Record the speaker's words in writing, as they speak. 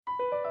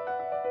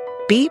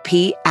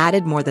BP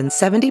added more than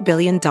 $70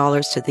 billion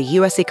to the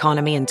U.S.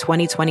 economy in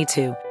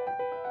 2022.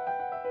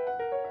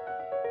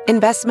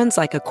 Investments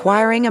like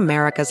acquiring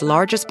America's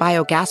largest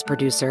biogas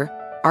producer,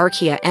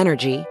 Archaea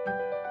Energy,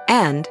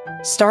 and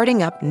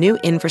starting up new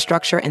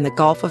infrastructure in the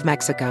Gulf of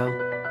Mexico.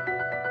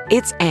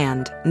 It's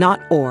and,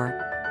 not or.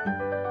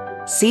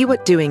 See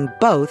what doing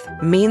both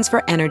means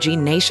for energy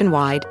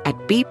nationwide at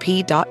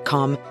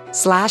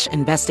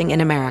bp.com/investing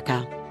in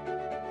America.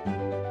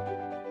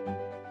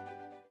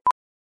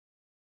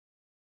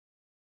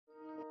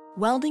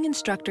 Welding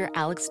instructor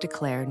Alex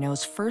DeClaire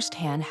knows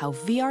firsthand how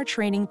VR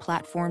training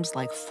platforms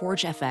like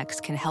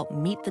ForgeFX can help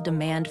meet the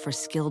demand for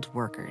skilled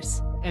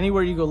workers.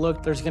 Anywhere you go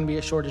look, there's going to be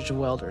a shortage of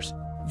welders.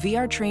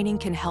 VR training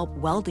can help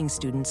welding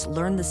students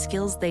learn the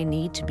skills they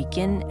need to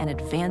begin and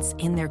advance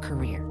in their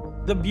career.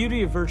 The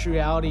beauty of virtual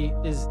reality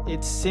is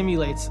it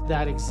simulates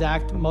that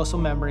exact muscle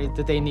memory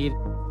that they need.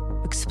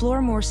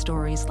 Explore more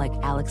stories like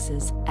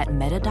Alex's at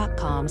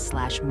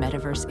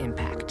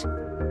meta.com/metaverseimpact.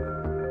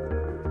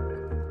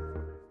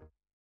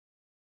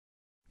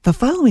 The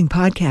following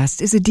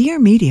podcast is a Dear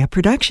Media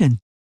production.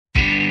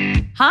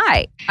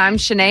 Hi, I'm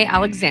Shanae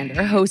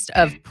Alexander, host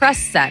of Press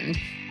Send,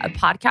 a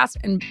podcast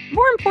and,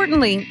 more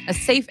importantly, a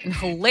safe and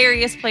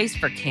hilarious place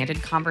for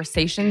candid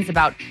conversations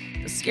about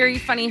the scary,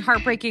 funny,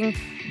 heartbreaking,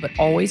 but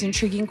always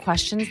intriguing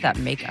questions that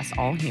make us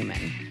all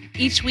human.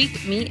 Each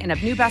week, me and a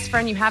new best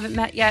friend you haven't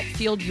met yet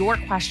field your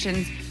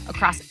questions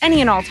across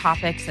any and all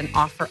topics and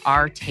offer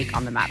our take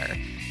on the matter,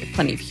 with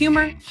plenty of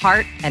humor,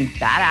 heart, and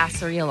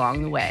badassery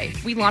along the way.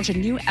 We launch a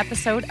new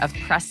episode of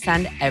Press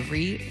Send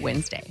every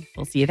Wednesday.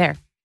 We'll see you there.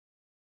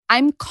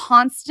 I'm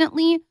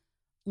constantly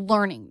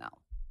learning, though,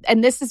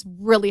 and this has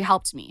really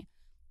helped me.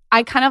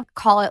 I kind of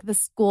call it the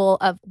school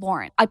of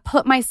Lauryn. I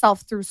put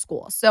myself through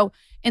school. So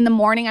in the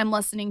morning, I'm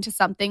listening to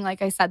something, like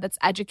I said, that's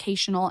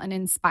educational and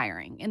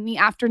inspiring. In the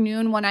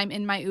afternoon, when I'm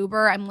in my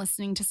Uber, I'm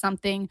listening to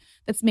something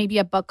that's maybe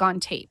a book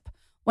on tape.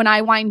 When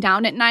I wind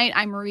down at night,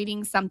 I'm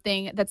reading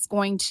something that's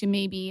going to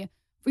maybe,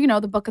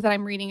 the book that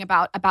I'm reading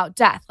about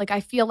death. Like,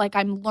 I feel like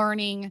I'm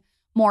learning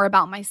more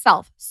about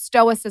myself.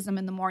 Stoicism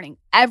in the morning.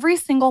 Every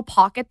single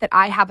pocket that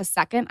I have a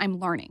second, I'm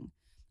learning.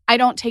 I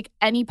don't take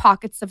any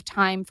pockets of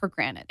time for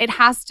granted. It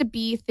has to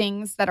be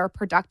things that are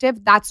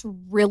productive. That's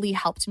really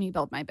helped me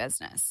build my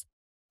business.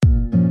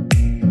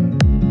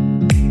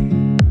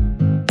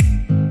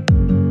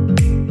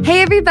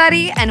 Hey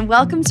everybody, and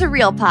welcome to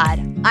Real Pod.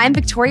 I'm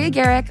Victoria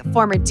Garrick,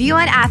 former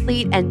D1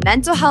 athlete and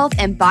mental health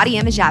and body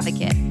image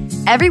advocate.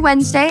 Every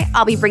Wednesday,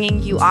 I'll be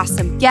bringing you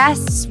awesome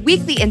guests,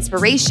 weekly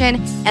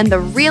inspiration, and the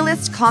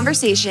realest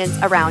conversations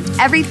around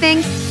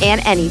everything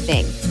and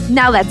anything.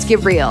 Now let's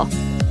get real.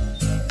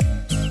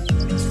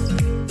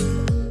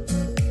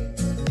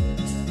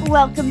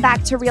 Welcome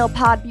back to Real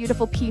Pod,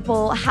 beautiful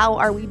people. How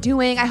are we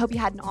doing? I hope you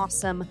had an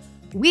awesome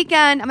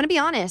weekend. I'm going to be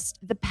honest,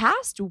 the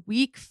past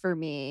week for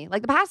me,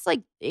 like the past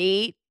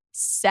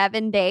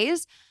 7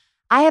 days,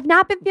 I have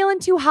not been feeling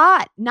too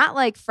hot. Not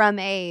like from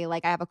I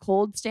have a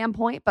cold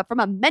standpoint, but from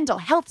a mental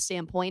health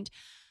standpoint,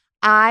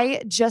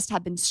 I just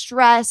have been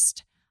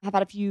stressed. I've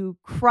had a few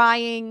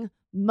crying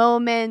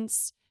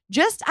moments.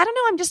 I don't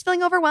know, I'm just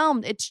feeling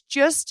overwhelmed. It's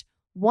just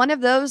one of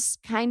those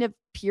kind of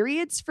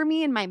periods for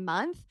me in my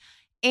month.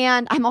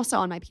 And I'm also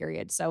on my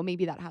period, so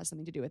maybe that has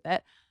something to do with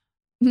it.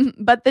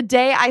 But the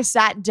day I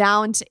sat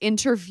down to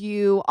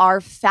interview our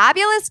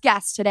fabulous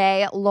guest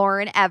today,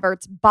 Lauryn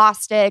Evarts,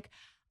 Bosstick,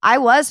 I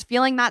was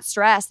feeling that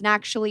stress. And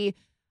actually,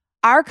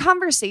 our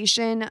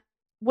conversation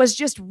was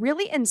just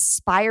really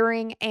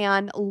inspiring.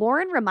 And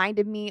Lauryn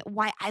reminded me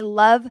why I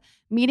love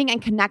meeting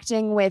and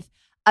connecting with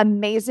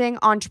amazing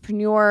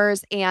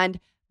entrepreneurs and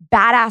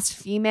badass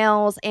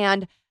females.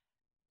 And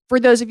for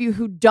those of you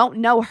who don't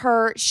know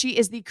her, she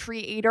is the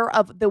creator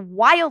of the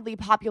wildly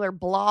popular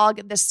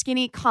blog, The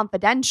Skinny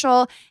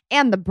Confidential,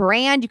 and the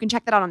brand. You can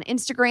check that out on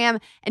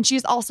Instagram. And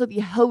she's also the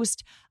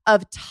host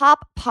of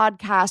top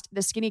podcast,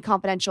 The Skinny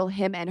Confidential,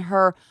 Him and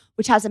Her,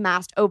 which has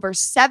amassed over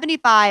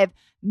 75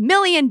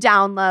 million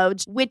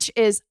downloads, which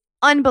is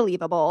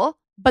unbelievable.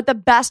 But the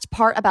best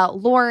part about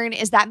Lauryn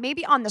is that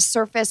maybe on the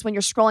surface, when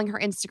you're scrolling her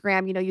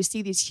Instagram, you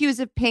see these hues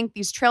of pink,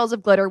 these trails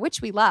of glitter,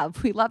 which we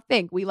love. We love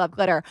pink. We love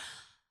glitter.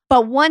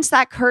 But once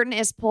that curtain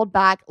is pulled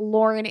back,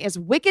 Lauryn is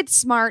wicked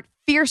smart,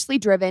 fiercely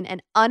driven,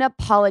 and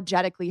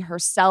unapologetically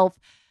herself.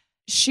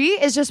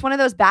 She is just one of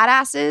those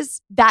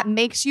badasses that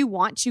makes you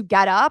want to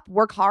get up,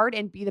 work hard,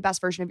 and be the best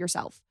version of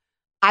yourself.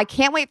 I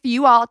can't wait for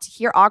you all to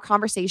hear our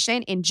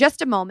conversation in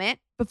just a moment.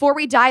 Before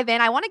we dive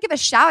in, I want to give a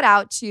shout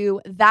out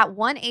to that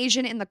one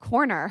Asian in the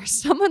corner.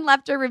 Someone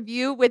left a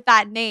review with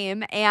that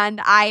name,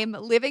 and I'm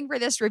living for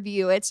this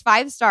review. It's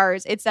 5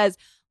 stars. It says,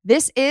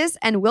 "This is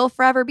and will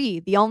forever be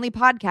the only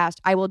podcast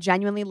I will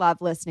genuinely love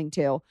listening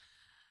to."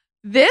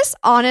 This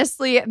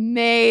honestly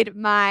made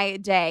my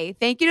day.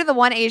 Thank you to the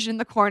one Asian in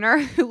the corner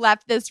who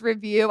left this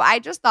review. I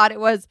just thought it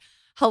was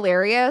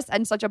hilarious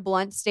and such a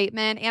blunt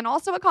statement and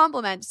also a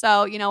compliment.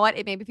 So you know what?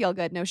 It made me feel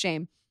good. No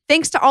shame.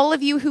 Thanks to all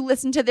of you who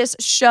listen to this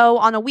show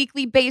on a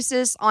weekly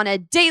basis, on a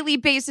daily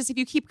basis. If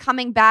you keep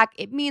coming back,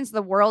 it means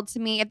the world to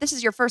me. If this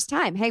is your first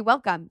time, hey,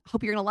 welcome.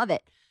 Hope you're going to love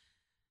it.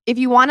 If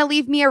you want to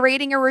leave me a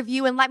rating or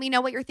review and let me know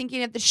what you're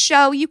thinking of the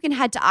show, you can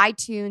head to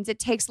iTunes. It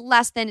takes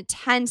less than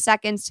 10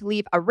 seconds to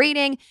leave a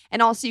rating.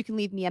 And also you can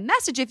leave me a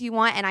message if you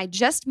want, and I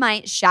just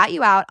might shout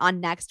you out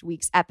on next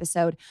week's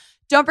episode.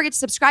 Don't forget to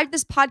subscribe to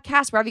this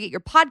podcast wherever you get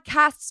your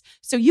podcasts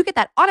so you get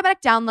that automatic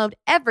download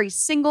every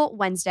single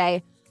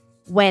Wednesday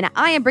when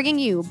I am bringing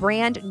you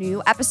brand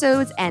new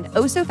episodes and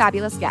oh so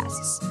fabulous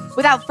guests.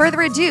 Without further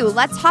ado,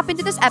 let's hop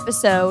into this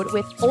episode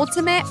with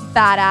ultimate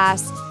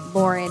badass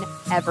Lauryn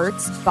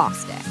Evarts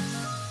Bosstick.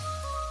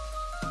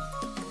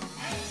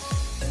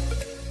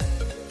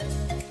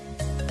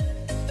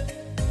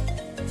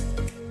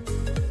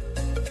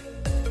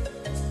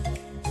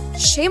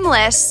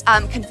 Shameless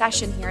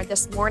confession here.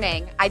 This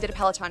morning, I did a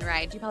Peloton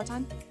ride. Do you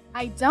Peloton?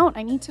 I don't.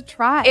 I need to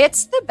try.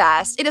 It's the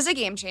best. It is a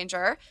game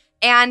changer.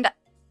 And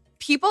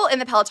people in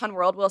the Peloton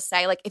world will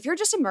say, like, if you're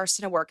just immersed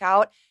in a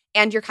workout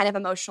and you're kind of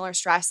emotional or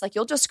stressed, like,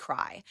 you'll just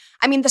cry.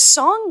 I mean, the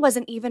song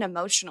wasn't even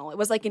emotional. It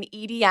was like an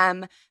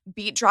EDM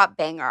beat drop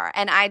banger.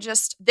 And I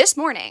this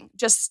morning,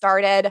 just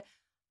started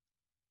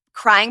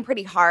crying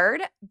pretty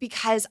hard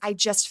because I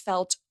just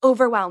felt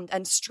overwhelmed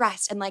and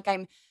stressed and like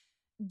I'm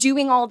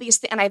doing all these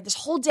things and I have this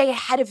whole day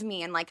ahead of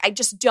me and like I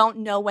just don't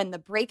know when the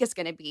break is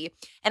going to be.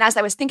 And as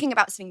I was thinking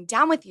about sitting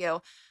down with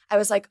you, I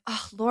was like,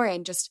 oh,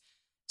 Lauryn just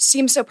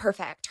seems so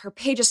perfect. Her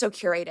page is so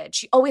curated.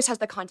 She always has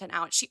the content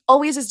out. She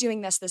always is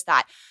doing this,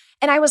 that.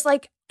 And I was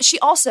like, she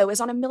also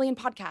is on a million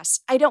podcasts.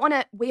 I don't want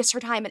to waste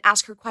her time and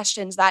ask her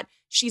questions that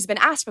she's been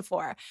asked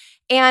before.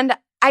 And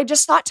I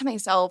just thought to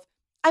myself,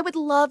 I would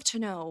love to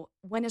know,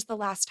 when is the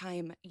last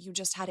time you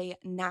just had a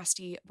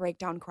nasty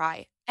breakdown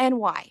cry and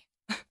why?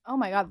 Oh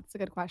my God, that's a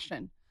good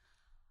question.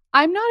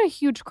 I'm not a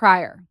huge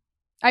crier.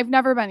 I've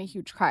never been a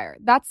huge crier.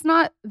 That's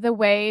not the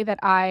way that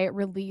I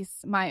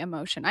release my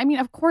emotion. I mean,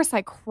 of course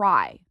I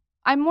cry.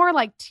 I'm more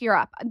like tear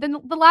up.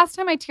 The last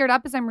time I teared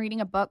up is I'm reading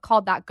a book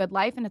called That Good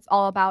Life, and it's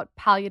all about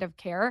palliative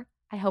care.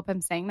 I hope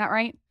I'm saying that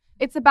right.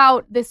 It's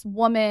about this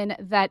woman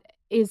that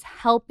is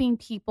helping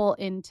people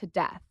into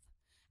death.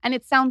 And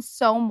it sounds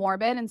so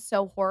morbid and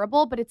so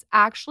horrible, but it's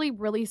actually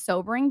really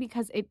sobering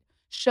because it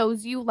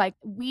shows you like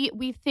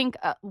we think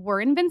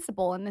we're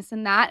invincible and this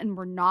and that, and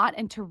we're not.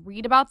 And to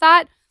read about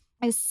that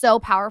is so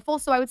powerful.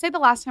 So I would say the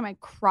last time I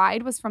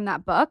cried was from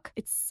that book.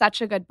 It's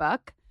such a good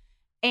book.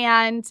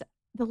 And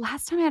the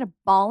last time I had a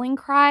bawling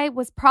cry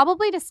was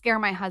probably to scare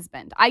my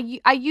husband. I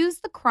use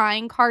the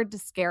crying card to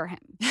scare him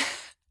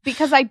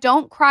because I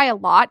don't cry a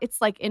lot. It's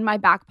like in my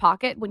back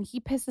pocket. When he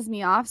pisses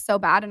me off so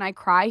bad and I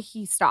cry,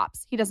 he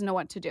stops. He doesn't know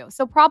what to do.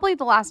 So probably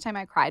the last time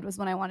I cried was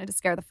when I wanted to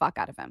scare the fuck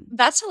out of him.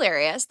 That's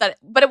hilarious. But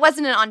it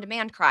wasn't an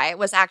on-demand cry. It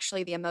was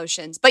actually the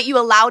emotions. But you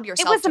allowed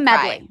yourself to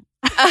cry. It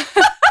was a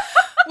medley.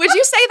 Would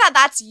you say that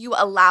that's you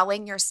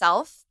allowing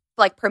yourself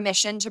like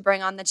permission to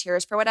bring on the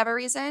tears for whatever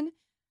reason?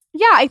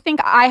 Yeah, I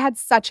think I had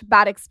such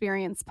bad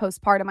experience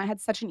postpartum. I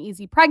had such an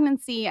easy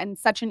pregnancy and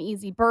such an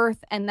easy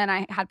birth. And then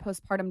I had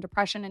postpartum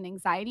depression and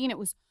anxiety. And it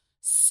was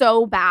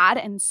so bad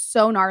and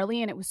so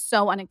gnarly. And it was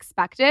so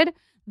unexpected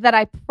that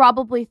I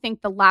probably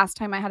think the last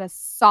time I had a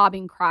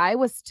sobbing cry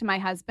was to my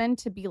husband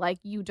to be like,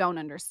 you don't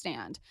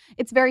understand.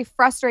 It's very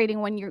frustrating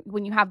when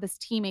you have this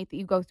teammate that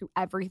you go through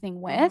everything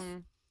with. Mm-hmm.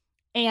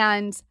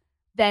 And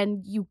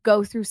then you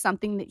go through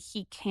something that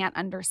he can't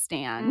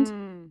understand.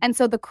 Mm. And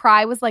so the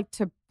cry was like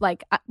to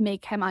like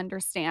make him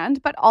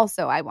understand, but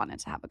also I wanted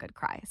to have a good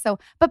cry. So,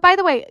 but by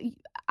the way,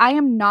 I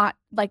am not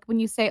like when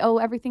you say, oh,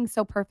 everything's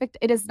so perfect,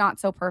 it is not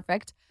so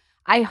perfect.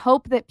 I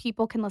hope that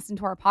people can listen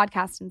to our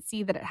podcast and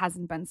see that it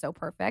hasn't been so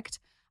perfect.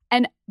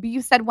 And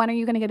you said, when are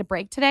you going to get a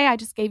break today? I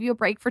just gave you a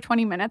break for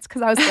 20 minutes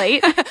because I was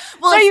late.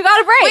 Well, so you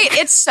got a break. Wait,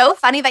 it's so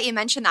funny that you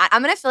mentioned that.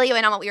 I'm going to fill you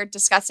in on what we were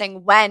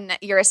discussing when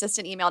your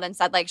assistant emailed and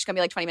said, like, she's going to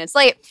be like 20 minutes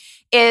late.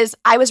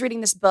 I was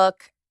reading this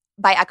book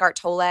by Eckhart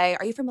Tolle.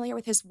 Are you familiar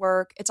with his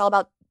work? It's all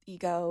about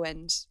ego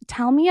and...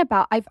 Tell me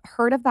about... I've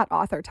heard of that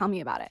author. Tell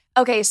me about it.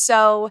 Okay,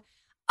 so...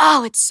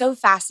 Oh, it's so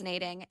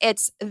fascinating.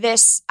 It's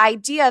this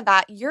idea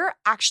that you're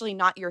actually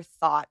not your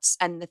thoughts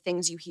and the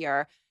things you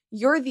hear.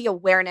 You're the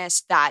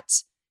awareness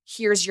that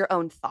hears your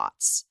own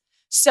thoughts.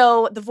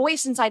 So the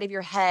voice inside of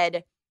your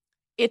head,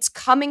 it's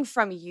coming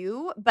from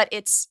you, but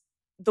it's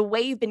the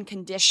way you've been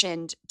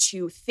conditioned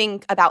to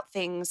think about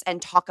things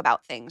and talk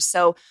about things.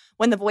 So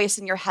when the voice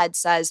in your head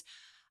says,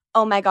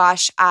 oh my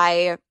gosh,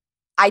 I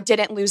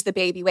didn't lose the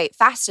baby weight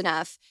fast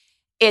enough,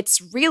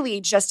 it's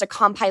really just a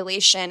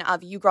compilation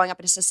of you growing up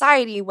in a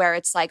society where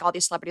it's like all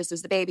these celebrities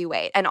lose the baby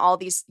weight and all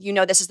these,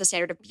 this is the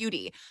standard of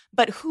beauty.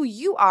 But who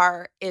you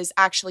are is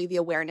actually the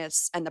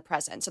awareness and the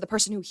presence. So the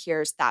person who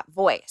hears that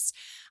voice.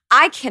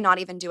 I cannot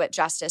even do it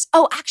justice.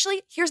 Oh,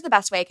 actually, here's the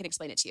best way I can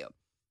explain it to you.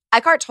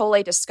 Eckhart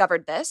Tolle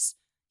discovered this.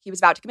 He was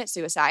about to commit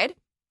suicide,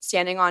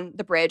 standing on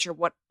the bridge or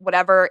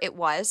whatever it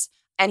was.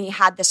 And he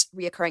had this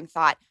reoccurring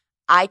thought,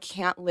 I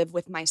can't live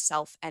with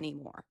myself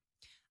anymore.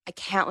 I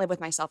can't live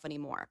with myself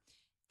anymore.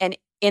 And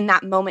in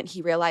that moment,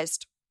 he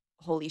realized,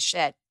 holy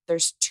shit,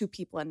 there's two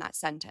people in that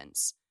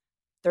sentence.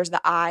 There's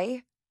the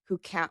I who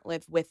can't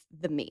live with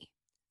the me.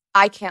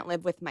 I can't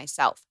live with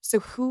myself. So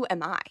who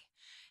am I?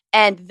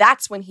 And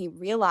that's when he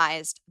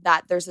realized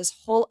that there's this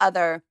whole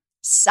other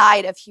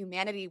side of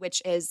humanity,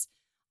 which is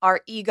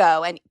our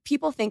ego. And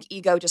people think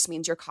ego just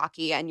means you're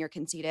cocky and you're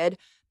conceited.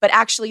 But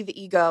actually the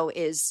ego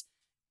is,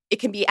 it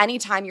can be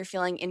anytime you're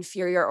feeling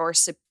inferior or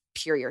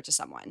superior to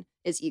someone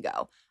is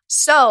ego.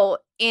 So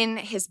in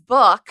his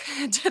book,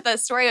 the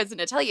story I was going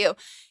to tell you,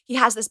 he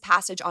has this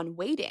passage on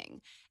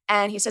waiting.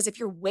 And he says, if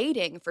you're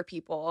waiting for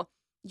people,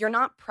 you're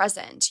not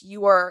present.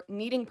 You are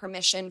needing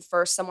permission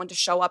for someone to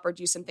show up or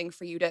do something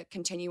for you to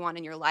continue on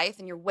in your life,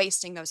 and you're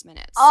wasting those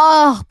minutes.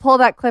 Oh, pull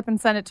that clip and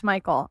send it to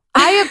Michael.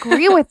 I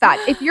agree with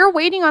that. If you're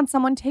waiting on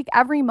someone, take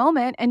every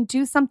moment and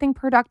do something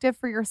productive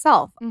for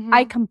yourself. Mm-hmm.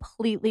 I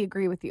completely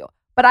agree with you.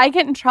 But I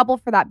get in trouble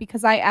for that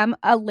because I am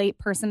a late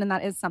person, and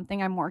that is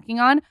something I'm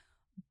working on.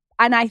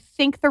 And I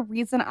think the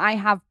reason I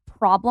have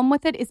problem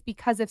with it is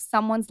because if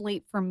someone's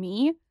late for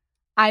me,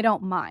 I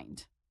don't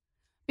mind.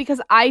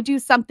 Because I do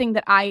something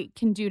that I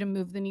can do to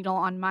move the needle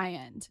on my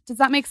end. Does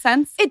that make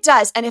sense? It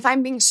does. And if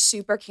I'm being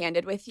super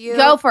candid with you.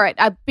 Go for it.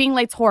 Being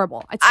late's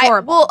horrible. It's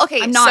horrible. Well,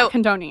 okay. I'm not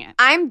condoning it.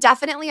 I'm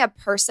definitely a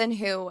person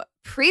who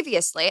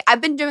previously,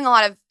 I've been doing a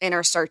lot of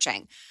inner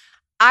searching.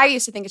 I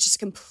used to think it's just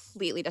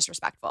completely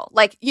disrespectful.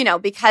 Like, you know,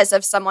 because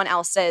of someone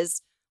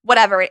else's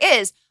whatever it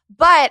is.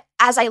 But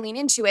as I lean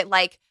into it,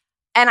 like,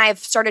 and I've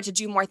started to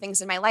do more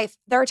things in my life,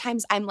 there are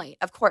times I'm late.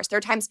 Of course. There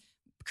are times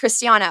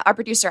Christiana, our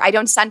producer, I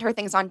don't send her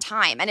things on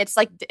time. And it's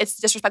like, it's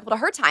disrespectful to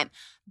her time.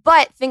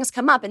 But things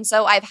come up. And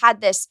so I've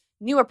had this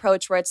new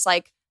approach where it's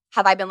like,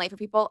 have I been late for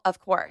people? Of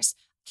course.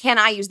 Can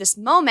I use this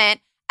moment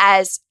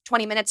as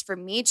 20 minutes for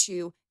me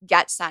to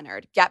get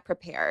centered, get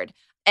prepared,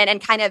 and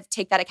kind of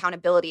take that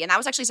accountability? And that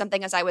was actually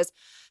something as I was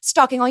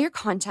stalking all your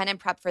content and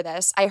prep for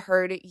this, I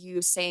heard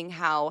you saying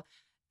how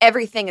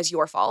everything is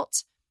your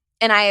fault.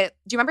 And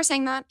do you remember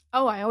saying that?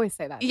 Oh, I always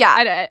say that.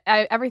 Yeah.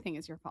 Everything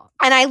is your fault.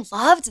 And I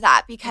loved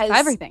that because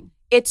everything.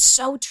 It's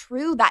so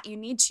true that you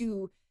need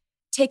to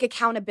take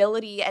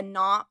accountability and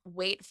not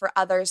wait for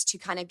others to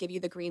kind of give you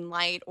the green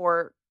light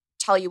or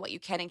tell you what you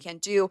can and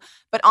can't do.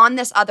 But on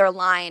this other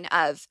line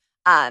of,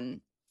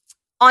 on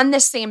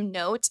this same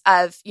note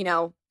of, you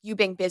know, you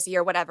being busy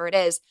or whatever it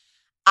is,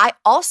 I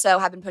also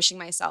have been pushing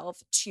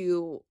myself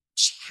to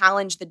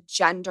challenge the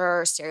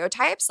gender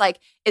stereotypes. Like,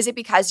 is it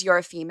because you're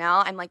a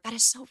female? I'm like, that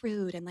is so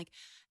rude. And like,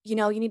 you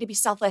know, you need to be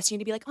selfless. You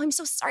need to be like, oh, I'm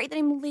so sorry that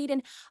I'm late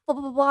and blah,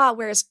 blah, blah, blah.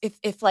 Whereas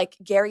if like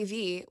Gary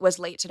V was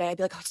late today, I'd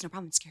be like, oh, it's no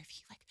problem. It's Gary V.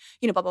 Like,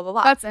 you know, blah, blah, blah,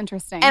 blah. That's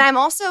interesting. And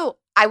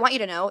I want you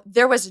to know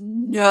there was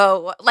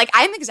no, like,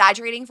 I'm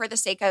exaggerating for the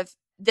sake of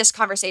this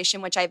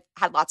conversation, which I've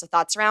had lots of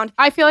thoughts around.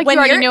 I feel like you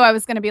already knew I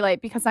was going to be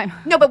late because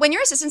No, but when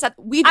your assistant said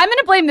I'm going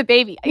to blame the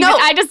baby. No.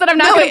 I just said I'm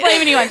not going to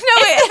blame anyone.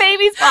 It's the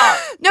baby's fault.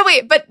 No,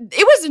 wait, but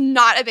it was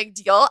not a big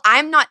deal.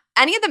 I'm not,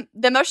 any of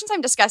the emotions I'm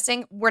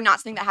discussing were not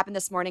something that happened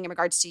this morning in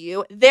regards to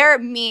you. They're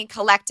me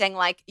collecting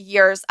like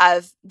years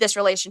of this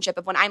relationship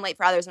of when I'm late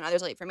for others and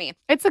others are late for me.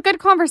 It's a good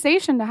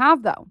conversation to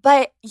have though.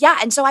 But yeah,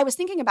 and so I was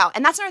thinking about,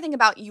 and that's another thing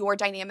about your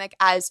dynamic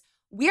as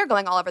we are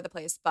going all over the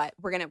place, but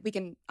we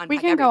can unpack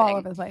everything. Go all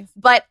over the place.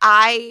 But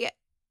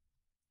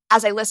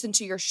as I listen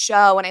to your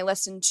show and I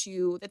listen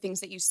to the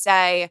things that you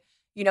say,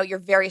 you know, you're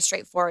very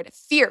straightforward.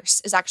 Fierce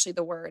is actually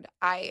the word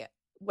I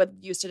would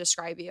use to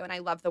describe you. And I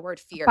love the word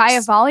fierce. By a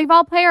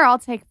volleyball player, I'll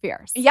take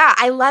fierce. Yeah,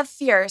 I love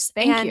fierce.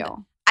 Thank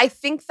you. I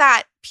think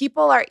that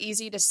people are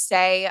easy to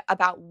say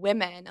about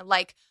women,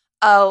 like,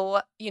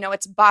 oh, you know,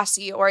 it's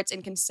bossy or it's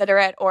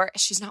inconsiderate or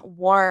she's not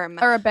warm.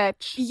 Or a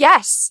bitch.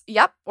 Yes.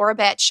 Yep. Or a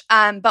bitch.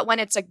 But when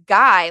it's a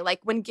guy, like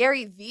when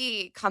Gary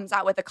V comes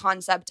out with a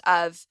concept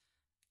of,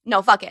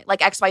 no, fuck it, like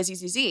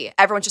XYZZZ,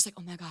 everyone's just like,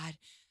 oh my God,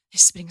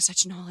 he's spitting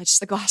such knowledge, it's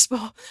the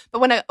gospel. But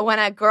when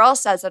a girl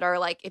says it, or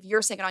like if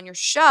you're saying it on your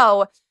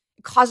show,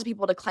 it causes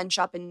people to clench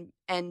up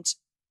and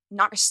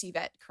not receive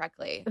it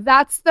correctly.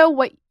 That's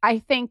what I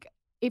think.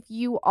 If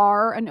you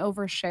are an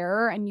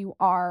oversharer and you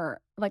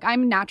are like,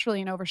 I'm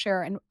naturally an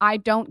oversharer and I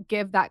don't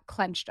give that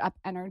clenched up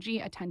energy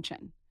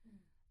attention.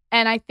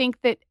 And I think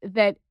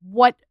that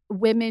what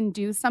women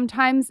do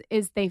sometimes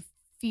is they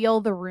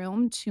feel the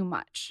room too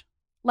much.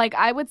 Like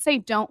I would say,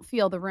 don't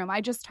feel the room.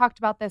 I just talked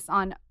about this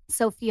on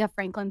Sophia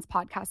Franklin's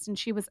podcast and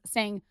she was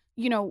saying,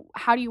 you know,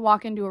 how do you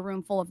walk into a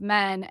room full of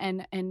men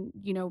and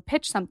you know,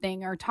 pitch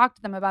something or talk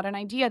to them about an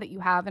idea that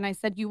you have? And I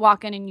said, you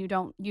walk in and you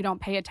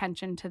don't pay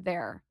attention to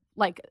their,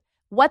 like,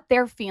 what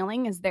they're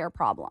feeling is their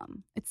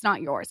problem. It's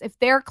not yours. If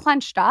they're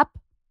clenched up,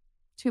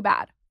 too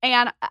bad.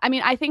 And I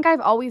mean, I think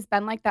I've always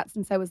been like that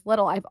since I was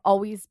little. I've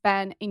always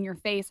been in your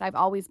face. I've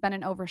always been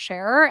an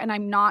oversharer, and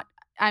I'm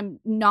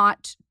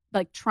not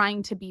like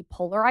trying to be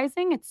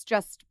polarizing. It's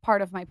just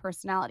part of my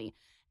personality.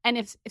 And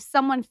if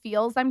someone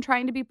feels I'm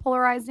trying to be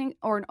polarizing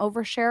or an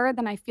oversharer,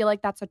 then I feel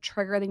like that's a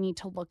trigger they need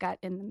to look at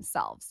in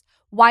themselves.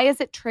 Why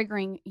is it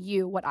triggering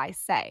you what I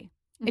say?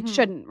 It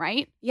shouldn't,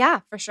 right? Yeah,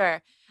 for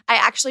sure. I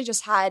actually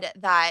just had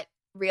that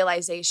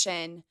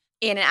realization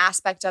in an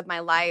aspect of my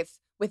life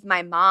with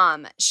my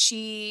mom.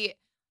 She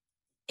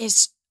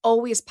is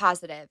always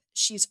positive.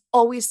 She's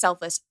always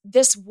selfless.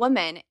 This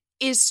woman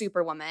is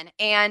Superwoman.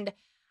 And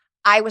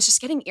I was just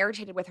getting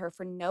irritated with her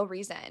for no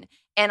reason.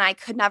 And I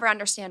could never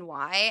understand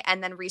why.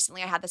 And then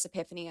recently I had this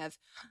epiphany of,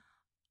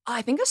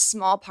 I think a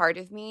small part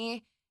of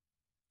me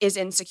is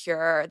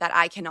insecure that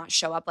I cannot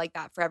show up like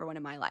that for everyone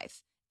in my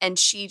life. And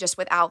she just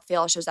without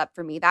fail shows up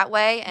for me that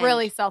way. And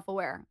really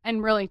self-aware.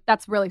 And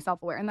that's really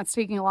self-aware. And that's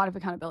taking a lot of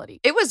accountability.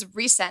 it was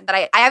recent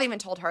that I haven't even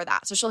told her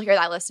that. So she'll hear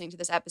that listening to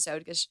this episode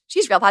because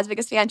she's Real Pod's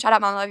biggest fan. Shout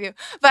out, Mom, I love you.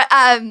 But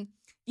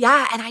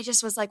yeah, and I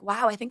just was like,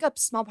 wow, I think a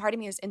small part of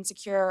me is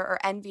insecure or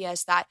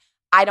envious that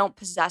I don't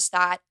possess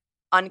that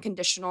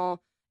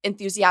unconditional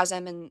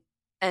enthusiasm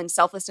and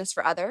selflessness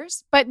for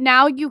others. But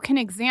now you can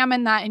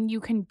examine that and you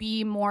can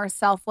be more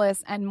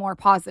selfless and more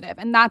positive.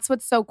 And that's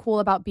what's so cool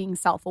about being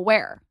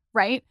self-aware,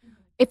 right?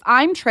 If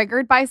I'm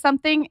triggered by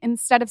something,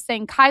 instead of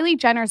saying Kylie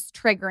Jenner's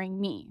triggering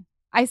me,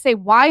 I say,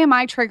 why am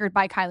I triggered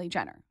by Kylie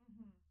Jenner?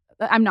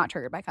 I'm not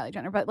triggered by Kylie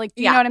Jenner, but like,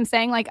 do you know what I'm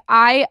saying? Like,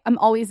 I am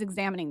always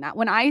examining that.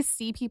 When I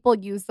see people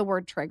use the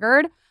word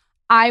triggered,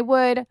 I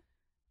would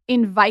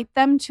invite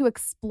them to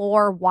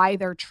explore why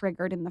they're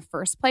triggered in the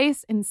first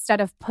place instead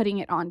of putting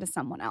it onto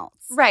someone else.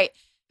 Right.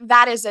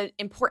 That is an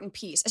important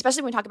piece,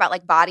 especially when we talk about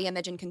like body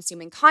image and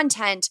consuming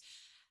content.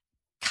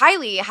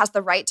 Kylie has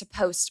the right to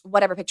post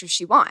whatever pictures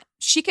she wants.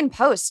 She can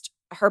post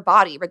her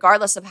body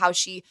regardless of how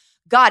she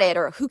got it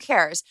or who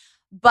cares.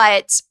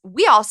 But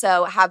we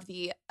also have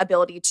the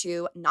ability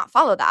to not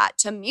follow that,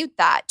 to mute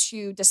that,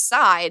 to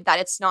decide that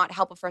it's not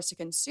helpful for us to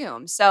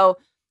consume. So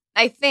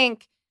I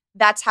think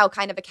that's how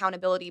kind of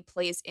accountability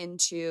plays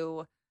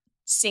into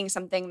seeing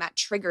something that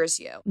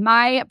triggers you.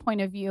 My point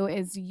of view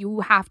is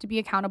you have to be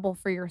accountable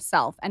for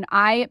yourself. And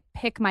I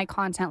pick my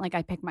content like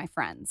I pick my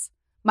friends.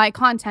 My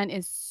content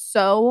is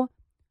so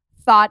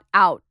thought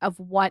out of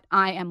what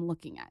I am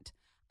looking at.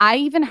 I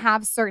even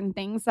have certain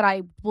things that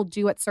I will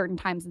do at certain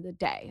times of the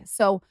day.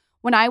 So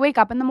when I wake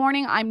up in the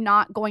morning, I'm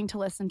not going to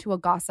listen to a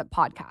gossip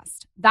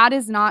podcast. That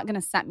is not going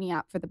to set me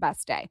up for the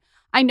best day.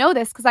 I know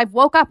this because I've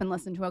woke up and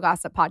listened to a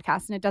gossip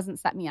podcast and it doesn't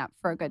set me up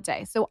for a good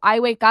day. So I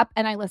wake up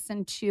and I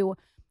listen to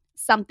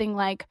something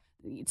like,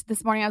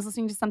 this morning I was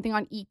listening to something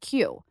on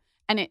EQ.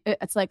 And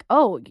it's like,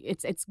 oh,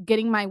 it's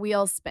getting my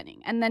wheels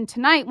spinning. And then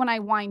tonight when I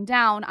wind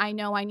down, I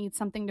know I need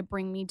something to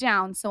bring me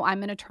down. So I'm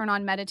going to turn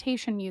on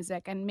meditation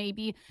music. And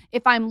maybe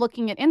if I'm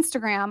looking at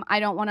Instagram, I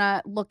don't want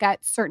to look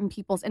at certain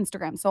people's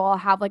Instagram. So I'll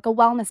have like a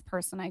wellness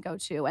person I go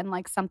to and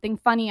like something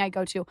funny I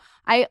go to.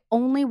 I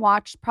only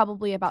watch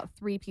probably about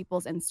 3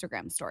 people's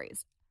Instagram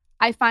stories.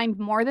 I find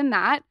more than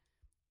that,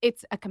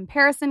 it's a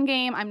comparison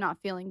game. I'm not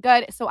feeling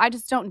good. So I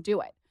just don't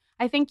do it.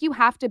 I think you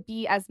have to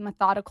be as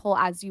methodical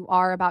as you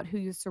are about who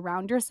you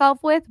surround yourself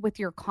with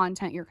your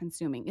content you're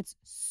consuming. It's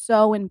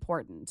so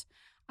important.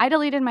 I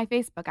deleted my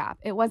Facebook app.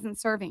 It wasn't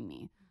serving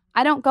me.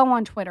 I don't go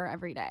on Twitter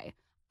every day.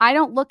 I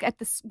don't look at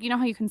this, you know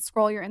how you can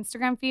scroll your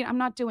Instagram feed? I'm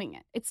not doing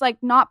it. It's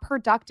like not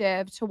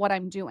productive to what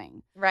I'm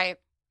doing. Right.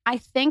 I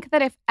think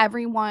that if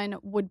everyone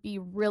would be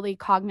really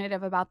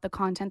cognitive about the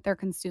content they're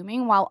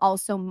consuming while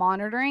also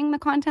monitoring the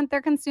content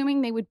they're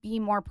consuming, they would be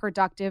more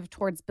productive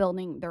towards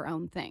building their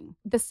own thing.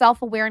 The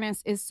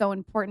self-awareness is so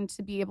important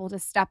to be able to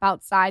step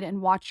outside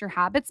and watch your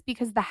habits,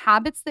 because the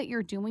habits that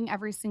you're doing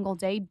every single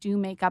day do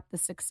make up the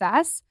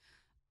success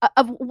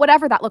of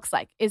whatever that looks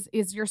like.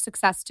 Is your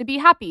success to be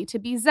happy, to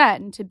be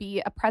zen, to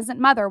be a present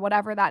mother,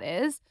 whatever that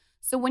is.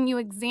 So when you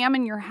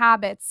examine your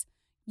habits,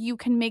 you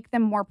can make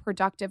them more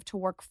productive to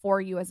work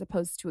for you as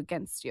opposed to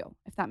against you,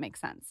 if that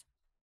makes sense.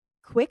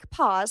 Quick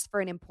pause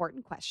for an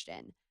important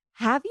question.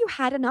 Have you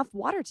had enough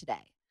water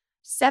today?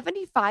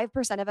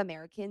 75% of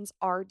Americans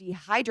are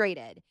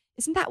dehydrated.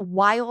 Isn't that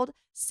wild?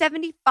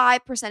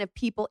 75% of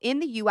people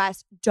in the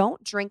US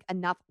don't drink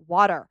enough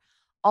water.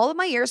 All of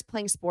my years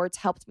playing sports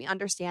helped me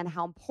understand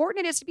how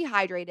important it is to be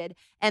hydrated,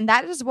 and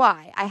that is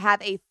why I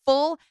have a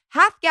full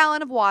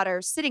half-gallon of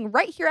water sitting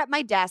right here at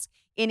my desk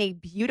in a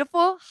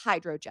beautiful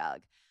Hydro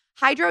Jug.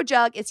 Hydro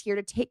Jug is here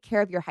to take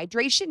care of your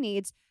hydration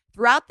needs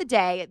throughout the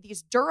day.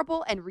 These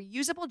durable and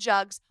reusable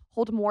jugs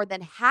hold more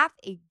than half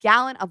a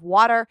gallon of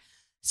water,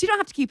 so you don't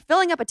have to keep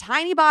filling up a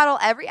tiny bottle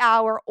every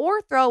hour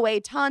or throw away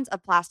tons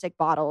of plastic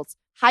bottles.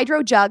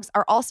 Hydro Jugs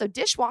are also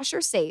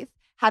dishwasher safe,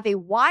 have a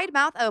wide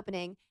mouth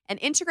opening, an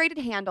integrated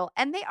handle,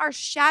 and they are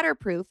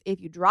shatterproof if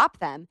you drop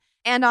them.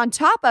 And on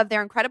top of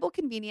their incredible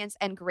convenience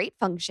and great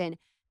function,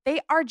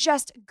 they are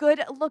just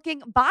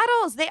good-looking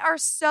bottles. They are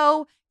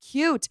so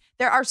cute.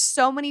 There are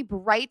so many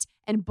bright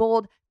and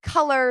bold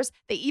colors.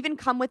 They even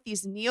come with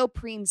these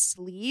neoprene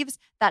sleeves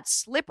that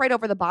slip right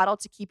over the bottle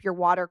to keep your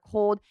water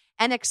cold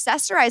and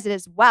accessorize it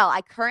as well.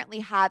 I currently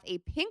have a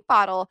pink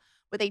bottle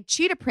with a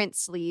cheetah print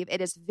sleeve. It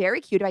is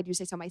very cute, if I do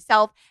say so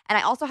myself. And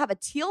I also have a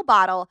teal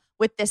bottle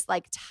with this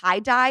like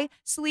tie-dye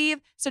sleeve.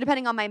 So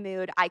depending on my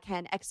mood, I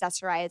can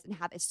accessorize and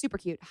have a super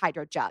cute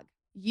Hydro Jug.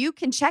 You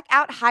can check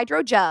out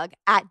Hydro Jug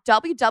at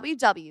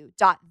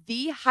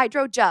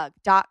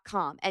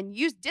www.thehydrojug.com and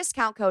use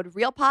discount code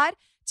REALPOD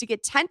to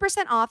get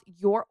 10% off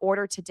your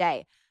order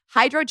today.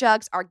 Hydro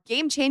Jugs are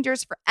game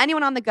changers for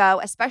anyone on the go,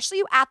 especially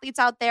you athletes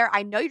out there.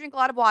 I know you drink a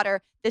lot of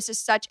water. This is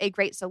such a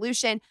great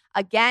solution.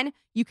 Again,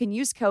 you can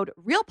use code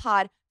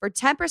REALPOD for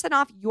 10%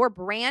 off your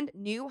brand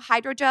new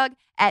Hydro Jug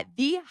at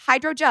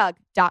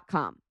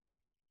thehydrojug.com.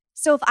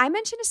 So if I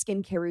mention a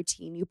skincare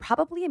routine, you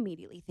probably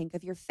immediately think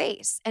of your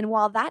face. And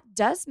while that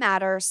does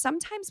matter,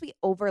 sometimes we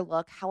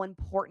overlook how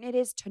important it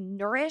is to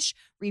nourish,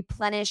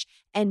 replenish,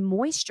 and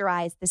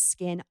moisturize the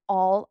skin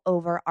all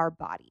over our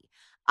body.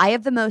 I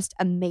have the most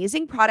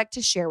amazing product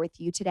to share with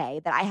you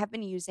today that I have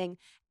been using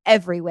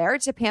everywhere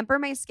to pamper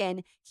my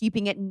skin,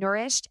 keeping it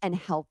nourished and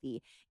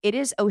healthy. It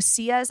is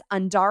Osea's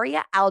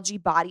Undaria Algae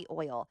Body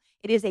Oil.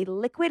 It is a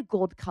liquid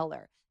gold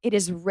color. It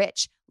is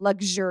rich,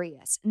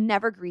 luxurious,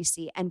 never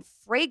greasy, and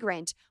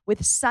fragrant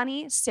with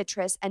sunny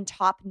citrus and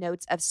top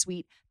notes of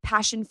sweet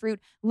passion fruit.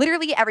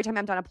 Literally every time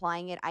I'm done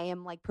applying it, I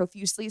am like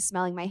profusely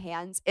smelling my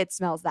hands. It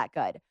smells that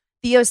good.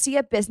 The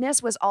Osea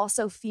business was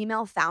also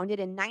female founded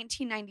in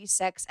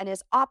 1996 and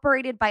is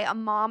operated by a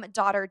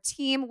mom-daughter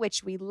team,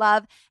 which we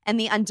love. And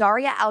the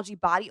Undaria Algae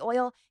Body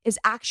Oil is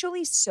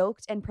actually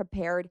soaked and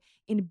prepared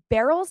in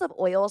barrels of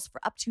oils for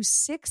up to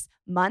 6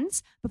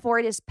 months before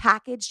it is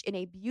packaged in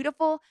a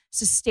beautiful,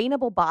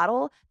 sustainable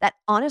bottle that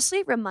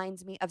honestly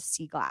reminds me of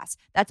sea glass.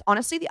 That's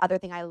honestly the other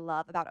thing I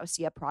love about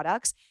Osea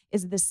products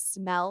is the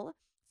smell,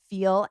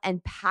 feel,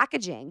 and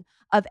packaging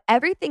of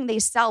everything they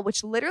sell,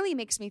 which literally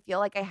makes me feel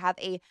like I have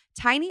a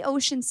tiny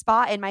ocean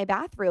spa in my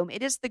bathroom.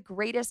 It is the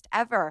greatest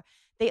ever.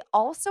 They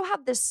also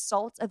have this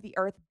salt of the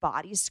earth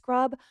body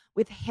scrub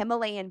with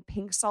Himalayan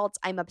pink salts.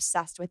 I'm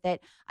obsessed with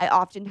it. I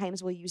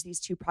oftentimes will use these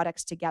two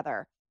products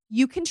together.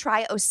 You can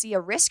try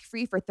Osea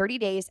risk-free for 30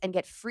 days and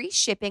get free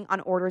shipping on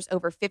orders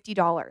over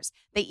 $50.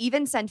 They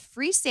even send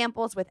free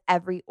samples with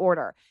every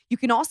order. You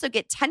can also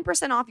get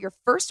 10% off your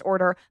first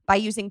order by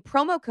using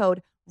promo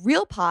code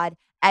REALPOD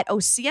at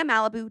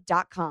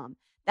OseaMalibu.com.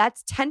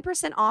 That's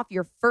 10% off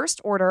your first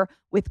order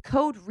with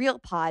code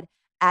REALPOD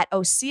at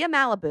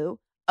OseaMalibu,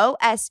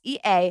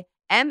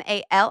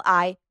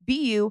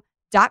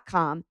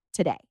 OseaMalibu.com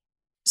today.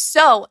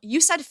 So you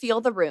said feel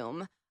the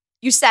room.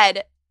 You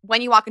said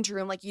when you walk into a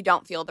room, like you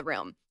don't feel the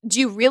room. Do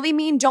you really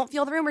mean don't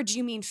feel the room, or do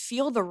you mean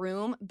feel the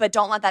room, but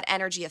don't let that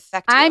energy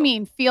affect you? I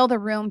mean, feel the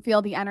room,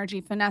 feel the energy,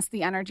 finesse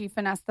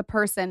the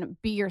person,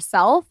 be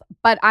yourself.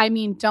 But I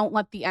mean, don't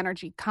let the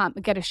energy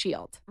get a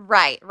shield.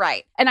 Right.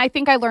 And I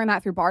think I learned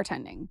that through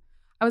bartending.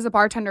 I was a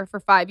bartender for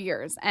 5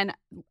 years, and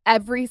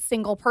every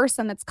single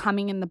person that's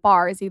coming in the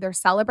bar is either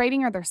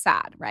celebrating or they're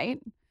sad, right?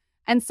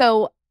 And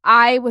so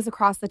I was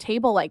across the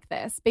table like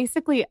this,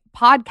 basically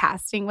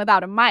podcasting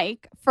without a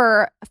mic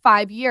for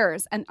 5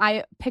 years. And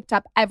I picked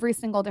up every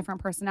single different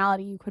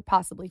personality you could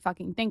possibly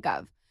fucking think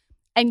of.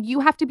 And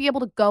you have to be able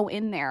to go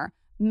in there,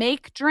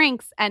 make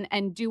drinks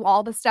and do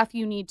all the stuff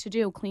you need to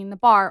do, clean the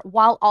bar,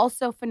 while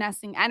also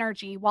finessing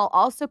energy, while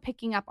also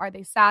picking up, are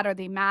they sad? Are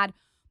they mad?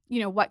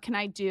 You know, what can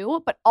I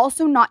do? But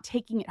also not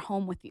taking it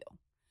home with you.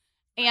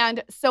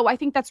 And so I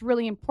think that's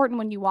really important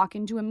when you walk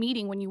into a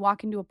meeting, when you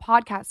walk into a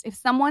podcast. If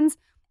someone's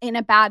in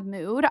a bad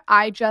mood,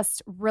 I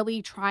just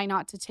really try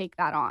not to take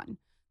that on.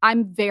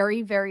 I'm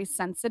very, very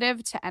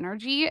sensitive to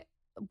energy,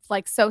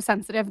 like so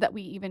sensitive that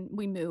we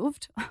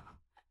moved.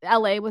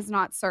 LA was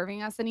not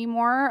serving us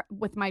anymore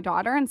with my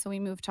daughter, and so we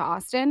moved to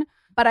Austin.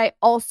 But I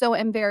also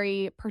am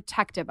very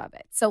protective of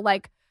it. So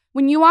like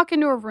when you walk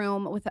into a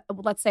room with,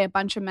 let's say, a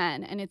bunch of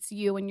men and it's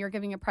you and you're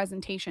giving a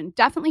presentation,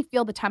 definitely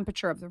feel the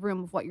temperature of the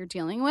room of what you're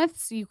dealing with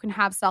so you can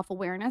have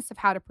self-awareness of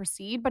how to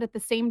proceed. But at the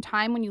same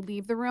time, when you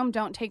leave the room,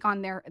 don't take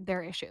on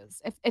their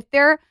issues. If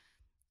they're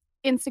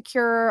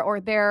insecure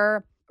or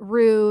they're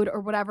rude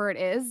or whatever it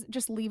is,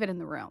 just leave it in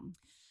the room.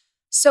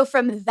 So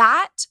from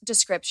that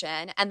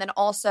description, and then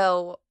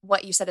also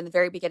what you said in the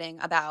very beginning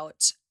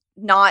about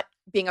not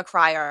being a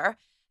crier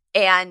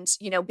and,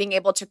 you know, being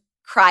able to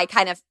cry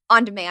kind of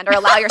on demand or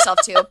allow yourself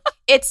to,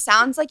 it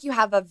sounds like you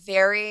have a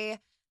very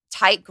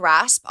tight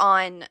grasp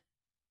on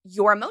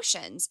your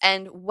emotions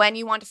and when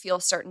you want to feel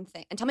certain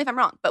things. And tell me if I'm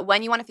wrong, but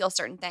when you want to feel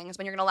certain things,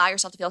 when you're going to allow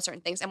yourself to feel certain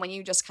things, and when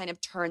you just kind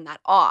of turn that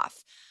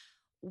off,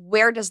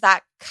 where does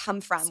that come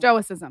from?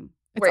 Stoicism.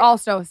 It's all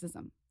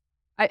stoicism.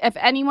 If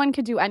anyone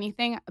could do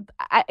anything,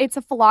 it's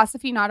a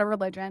philosophy, not a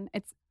religion.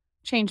 It's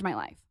changed my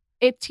life.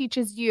 It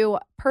teaches you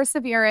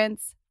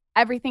perseverance.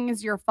 Everything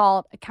is your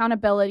fault.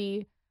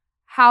 Accountability.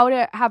 How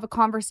to have a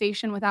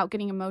conversation without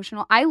getting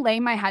emotional. I lay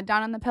my head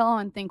down on the pillow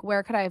and think,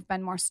 where could I have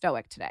been more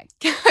stoic today?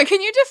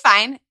 Can you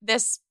define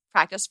this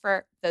practice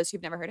for those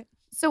who've never heard it?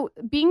 So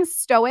being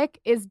stoic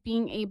is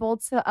being able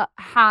to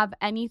have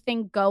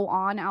anything go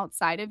on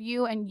outside of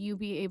you and you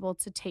be able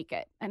to take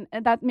it. And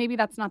that maybe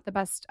that's not the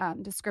best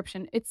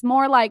description. It's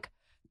more like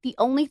the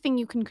only thing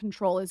you can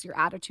control is your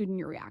attitude and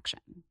your reaction.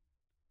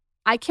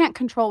 I can't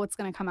control what's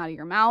going to come out of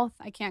your mouth.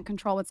 I can't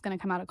control what's going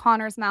to come out of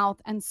Connor's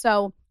mouth. And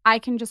so I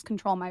can just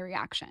control my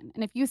reaction.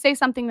 And if you say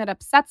something that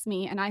upsets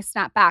me and I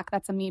snap back,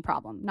 that's a me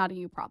problem, not a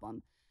you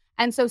problem.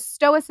 And so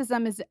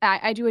stoicism is,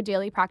 I do a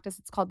daily practice.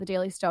 It's called The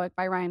Daily Stoic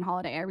by Ryan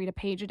Holiday. I read a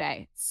page a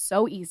day. It's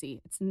so easy.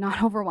 It's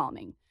not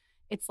overwhelming.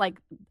 It's like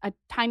a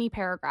tiny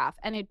paragraph.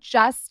 And it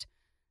just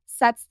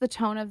sets the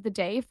tone of the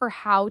day for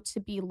how to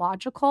be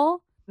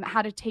logical,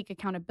 how to take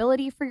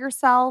accountability for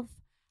yourself,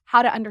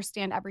 how to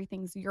understand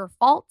everything's your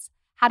fault,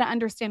 how to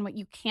understand what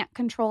you can't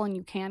control and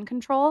you can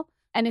control.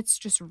 And it's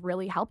just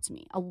really helped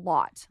me a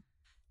lot.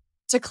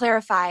 To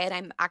clarify, and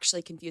I'm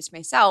actually confused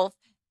myself,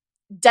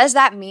 does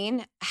that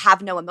mean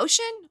have no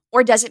emotion?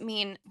 Or does it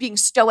mean being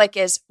stoic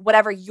is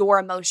whatever your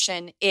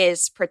emotion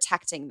is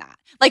protecting that?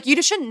 Like you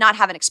just should not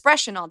have an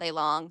expression all day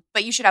long,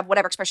 but you should have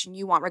whatever expression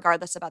you want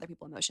regardless of other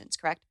people's emotions,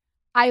 correct?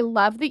 I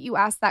love that you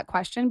asked that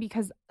question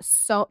because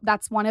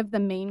that's one of the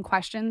main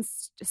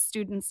questions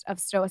students of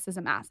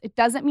Stoicism ask. It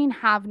doesn't mean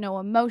have no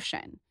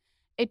emotion.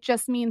 It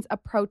just means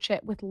approach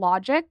it with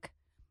logic,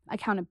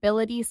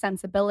 accountability,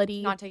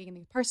 sensibility. Not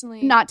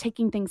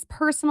taking things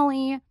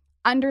personally.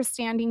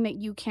 Understanding that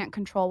you can't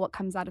control what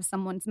comes out of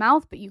someone's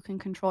mouth, but you can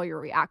control your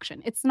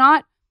reaction. It's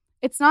not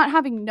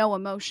having no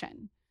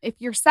emotion. If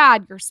you're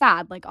sad, you're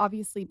sad. Like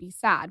obviously be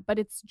sad, but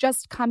it's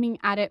just coming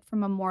at it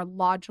from a more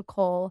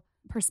logical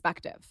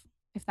perspective,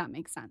 if that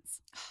makes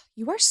sense.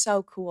 You are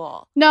so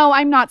cool. No,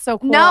 I'm not so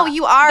cool. No,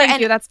 you are. Thank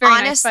you. That's very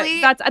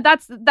honestly, nice. But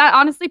that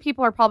honestly,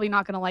 people are probably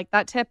not going to like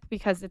that tip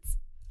because it's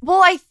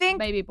I think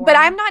maybe boring. But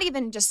I'm not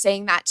even just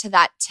saying that to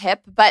that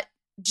tip, but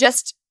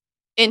just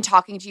in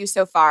talking to you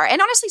so far and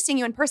honestly seeing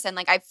you in person.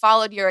 Like I've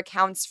followed your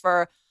accounts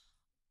for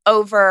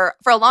a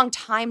long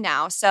time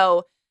now.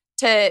 So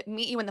to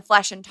meet you in the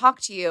flesh and talk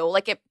to you,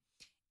 like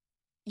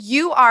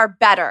you are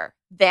better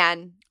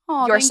than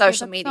your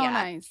social media. So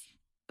nice.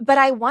 But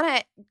I want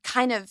to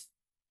kind of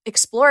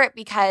explore it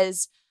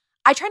because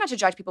I try not to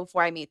judge people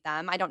before I meet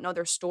them. I don't know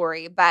their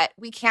story, but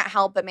we can't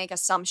help but make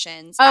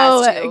assumptions.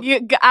 Go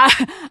give it to me.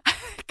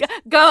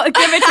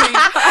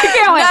 I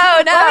can't wait.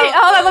 No.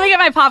 Hold on, let me get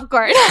my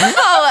popcorn.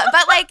 No,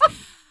 but like,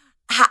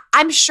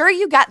 I'm sure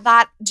you get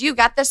that. Do you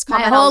get this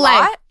comment my whole a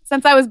lot? life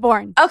since I was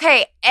born?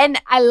 Okay,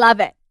 and I love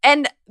it.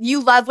 And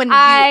you love when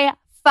I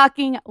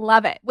fucking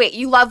love it. Wait,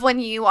 you love when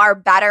you are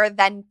better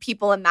than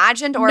people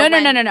imagined, or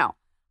no.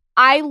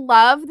 I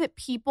love that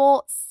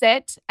people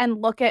sit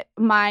and look at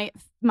my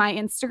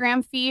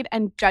Instagram feed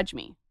and judge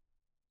me.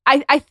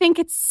 I think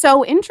it's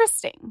so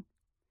interesting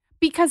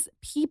because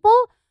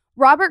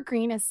Robert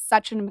Greene is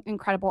such an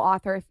incredible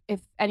author.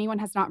 If anyone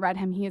has not read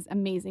him, he is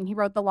amazing. He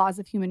wrote The Laws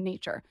of Human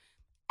Nature.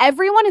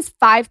 Everyone is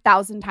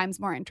 5,000 times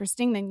more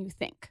interesting than you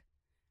think.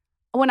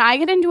 When I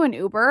get into an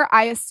Uber,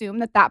 I assume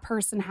that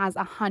person has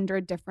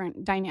 100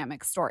 different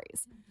dynamic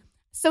stories.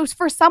 So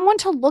for someone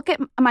to look at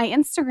my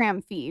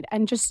Instagram feed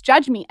and just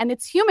judge me, and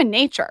it's human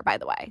nature, by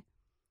the way,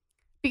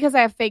 because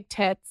I have fake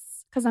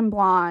tits, because I'm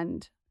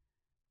blonde,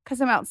 because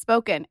I'm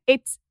outspoken,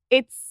 it's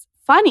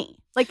funny.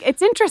 Like,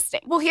 it's interesting.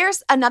 Well,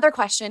 here's another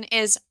question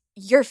is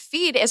your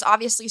feed is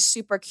obviously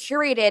super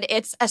curated.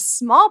 It's a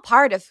small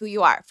part of who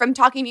you are. From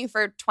talking to you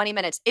for 20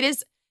 minutes, it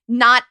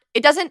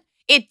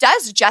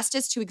does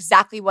justice to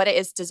exactly what it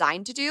is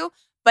designed to do,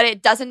 but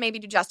it doesn't maybe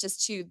do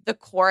justice to the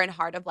core and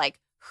heart of like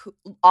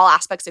all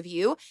aspects of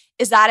you.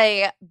 Is that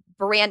a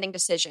branding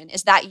decision?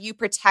 Is that you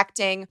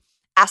protecting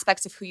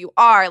aspects of who you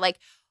are? Like,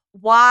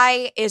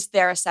 why is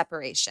there a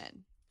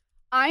separation?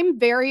 I'm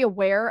very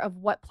aware of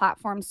what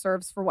platform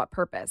serves for what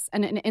purpose.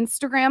 And an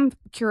Instagram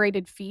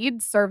curated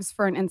feed serves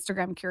for an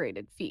Instagram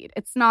curated feed.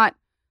 It's not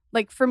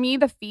like, for me,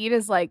 the feed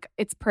is like,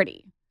 it's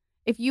pretty.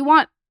 If you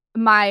want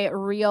my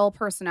real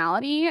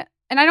personality,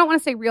 and I don't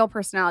want to say real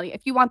personality,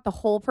 if you want the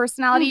whole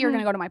personality, you're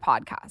going to go to my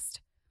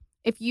podcast.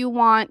 If you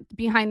want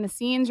behind the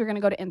scenes, you're going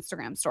to go to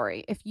Instagram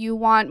story. If you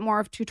want more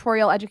of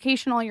tutorial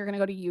educational, you're going to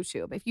go to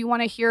YouTube. If you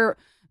want to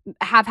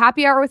have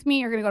happy hour with me,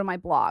 you're going to go to my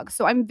blog.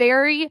 So I'm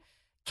very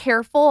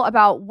careful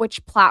about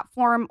which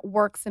platform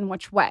works in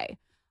which way.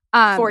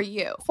 For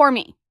you. For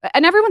me.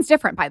 And everyone's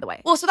different, by the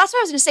way. Well, so that's what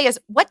I was going to say is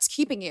what's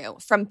keeping you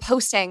from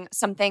posting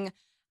something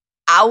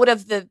out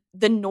of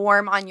the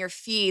norm on your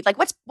feed? Like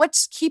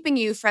what's keeping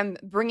you from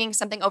bringing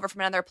something over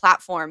from another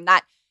platform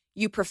that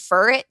you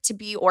prefer it to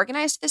be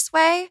organized this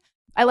way?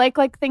 I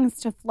like things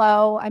to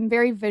flow. I'm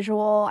very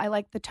visual. I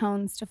like the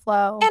tones to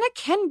flow. And it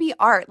can be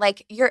art.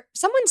 Like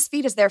someone's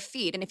feed is their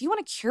feed. And if you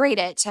want to curate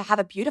it to have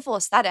a beautiful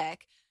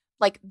aesthetic,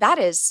 like that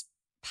is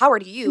power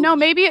to you. No,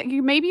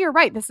 maybe you're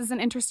right. This is an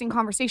interesting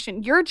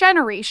conversation. Your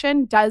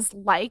generation does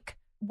like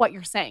what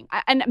you're saying.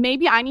 And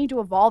maybe I need to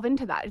evolve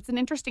into that. It's an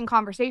interesting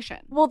conversation.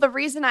 Well, the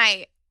reason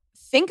I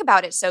think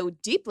about it so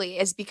deeply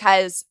is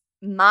because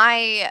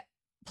my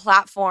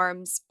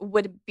platforms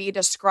would be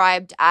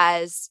described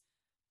as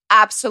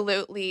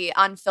absolutely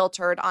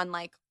unfiltered on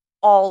like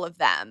all of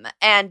them,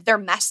 and they're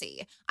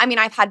messy. I mean,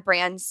 I've had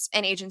brands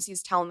and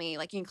agencies tell me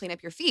like, you can clean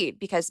up your feed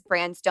because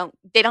brands don't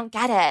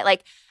get it.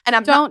 Like,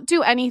 and don't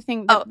do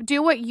anything.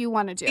 Do what you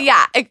want to do.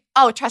 Yeah.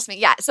 Trust me.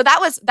 Yeah. So that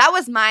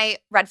was my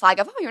red flag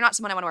of, you're not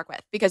someone I want to work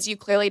with because you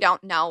clearly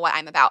don't know what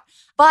I'm about.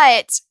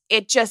 But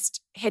it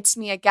just hits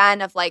me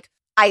again of like,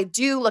 I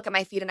do look at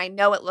my feed and I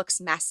know it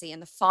looks messy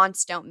and the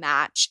fonts don't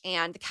match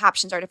and the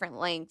captions are different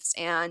lengths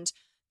and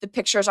the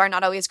pictures are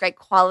not always great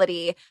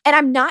quality. And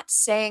I'm not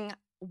saying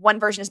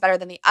one version is better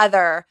than the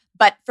other,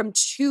 but from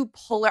two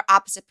polar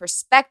opposite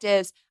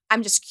perspectives,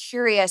 I'm just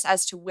curious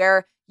as to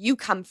where you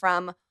come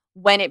from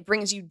when it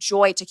brings you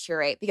joy to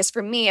curate? Because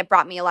for me, it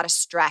brought me a lot of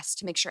stress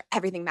to make sure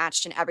everything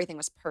matched and everything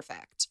was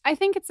perfect. I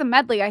think it's a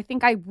medley. I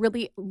think I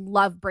really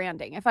love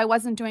branding. If I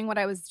wasn't doing what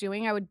I was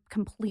doing, I would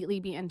completely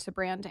be into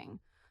branding.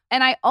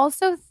 And I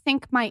also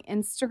think my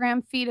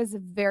Instagram feed is a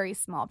very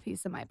small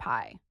piece of my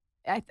pie.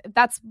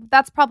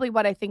 That's probably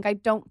what I think. I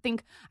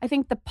think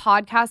the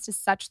podcast is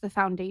such the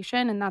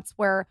foundation, and that's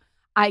where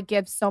I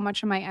give so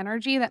much of my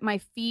energy, that my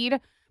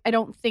feed, I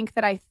don't think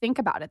that I think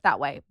about it that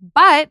way.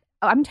 But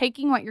I'm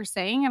taking what you're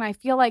saying, and I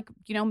feel like,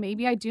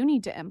 maybe I do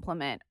need to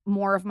implement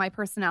more of my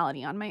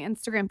personality on my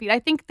Instagram feed. I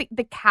think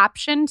the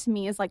caption to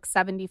me is like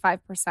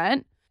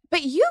 75%.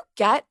 But you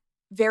get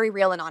very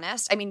real and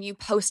honest. I mean, you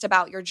post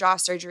about your jaw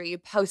surgery, you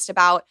post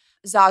about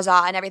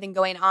Zaza and everything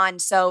going on.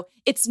 So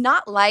it's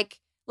not like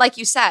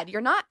you said,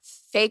 you're not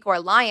fake or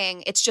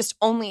lying. It's just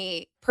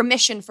only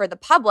permission for the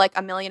public,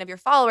 1 million of your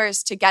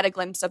followers, to get a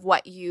glimpse of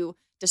what you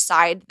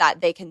decide that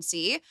they can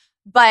see.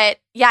 But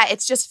yeah,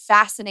 it's just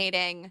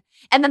fascinating.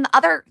 And then the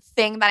other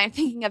thing that I'm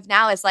thinking of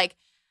now is like,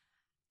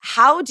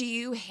 how do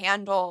you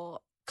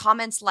handle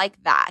comments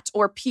like that,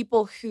 or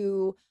people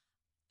who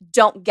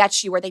don't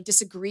get you, or they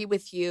disagree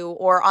with you,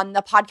 or on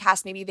the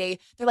podcast, maybe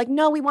they're like,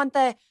 no, we want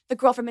the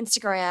girl from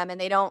Instagram, and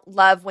they don't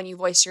love when you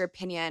voice your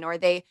opinion, or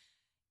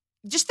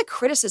just the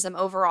criticism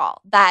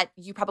overall that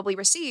you probably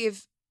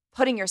receive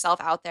putting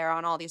yourself out there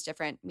on all these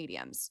different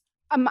mediums.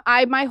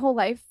 My whole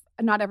life,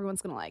 not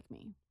everyone's going to like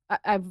me.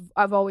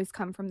 I've always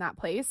come from that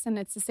place, and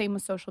it's the same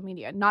with social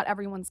media. Not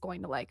everyone's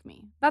going to like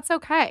me. That's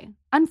okay.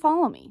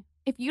 Unfollow me.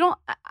 If you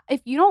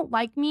don't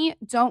like me,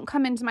 don't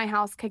come into my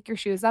house, kick your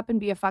shoes up, and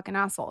be a fucking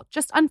asshole.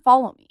 Just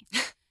unfollow me.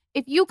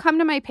 If you come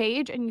to my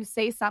page and you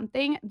say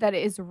something that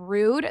is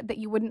rude that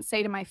you wouldn't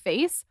say to my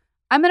face,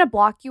 I'm going to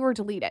block you or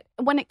delete it.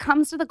 When it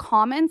comes to the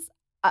comments,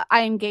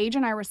 I engage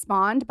and I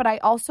respond, but I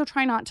also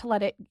try not to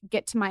let it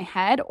get to my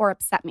head or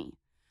upset me.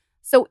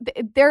 So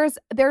there's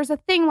a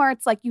thing where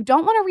it's like, you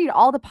don't want to read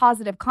all the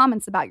positive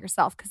comments about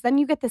yourself, because then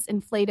you get this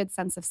inflated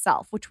sense of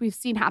self, which we've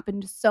seen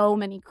happen to so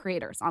many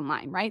creators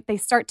online, right? They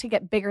start to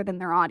get bigger than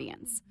their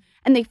audience,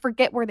 and they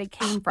forget where they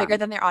came from. Bigger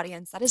than their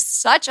audience. That is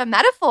such a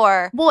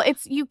metaphor. Well,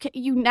 it's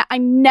I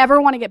never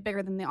want to get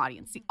bigger than the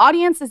audience. The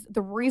audience is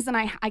the reason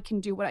I can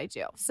do what I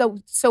do.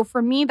 So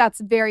for me,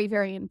 that's very,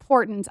 very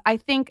important. I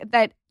think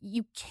that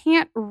you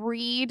can't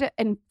read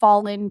and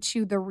fall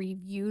into the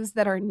reviews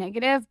that are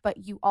negative,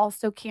 but you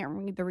also can't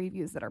read the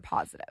reviews that are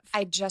positive.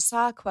 I just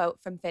saw a quote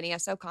from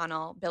Phineas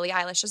O'Connell, Billie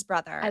Eilish's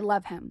brother. I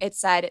love him. It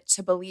said,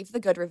 to believe the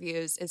good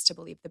reviews is to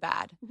believe the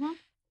bad. Mm-hmm.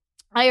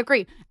 I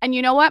agree. And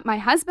you know what? My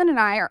husband and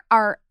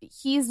I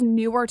he's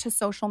newer to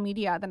social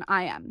media than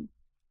I am.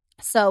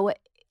 So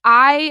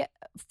I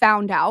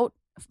found out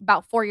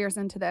about 4 years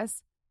into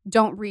this,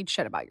 don't read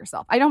shit about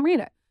yourself. I don't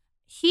read it.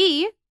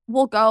 He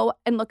will go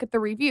and look at the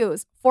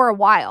reviews for a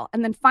while.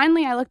 And then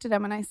finally I looked at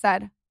him and I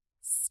said,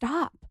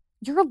 stop.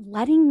 You're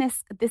letting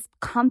this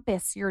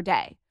compass your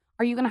day.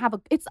 Are you going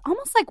to it's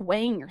almost like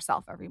weighing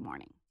yourself every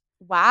morning.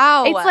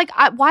 Wow. It's like,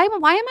 why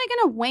am I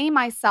going to weigh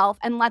myself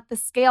and let the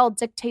scale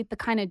dictate the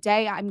kind of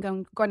day I'm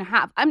going to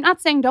have? I'm not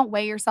saying don't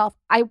weigh yourself.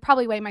 I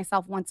probably weigh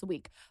myself once a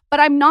week,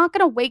 but I'm not going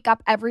to wake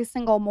up every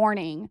single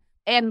morning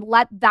and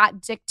let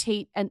that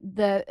dictate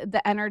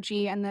the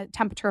energy and the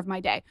temperature of my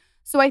day.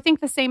 So I think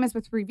the same is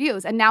with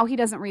reviews. And now he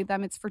doesn't read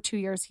them. It's for 2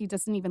 years. He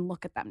doesn't even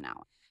look at them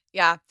now.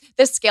 Yeah.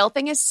 The scale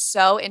thing is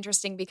so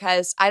interesting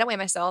because I don't weigh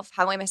myself.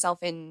 Haven't weighed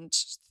myself in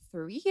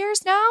 3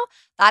 years now.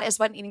 That is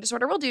what an eating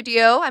disorder will do to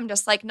you. I'm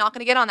just like not going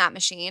to get on that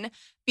machine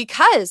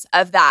because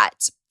of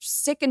that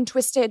sick and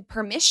twisted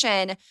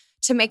permission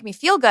to make me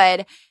feel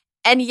good.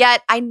 And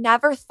yet I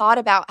never thought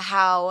about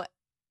how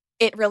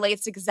it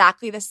relates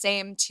exactly the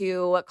same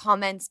to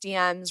comments,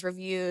 DMs,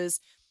 reviews.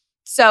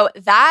 So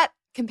that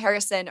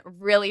comparison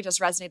really just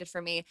resonated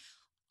for me.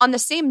 On the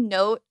same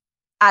note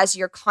as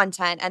your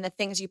content and the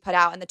things you put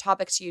out and the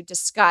topics you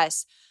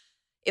discuss,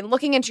 in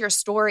looking into your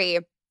story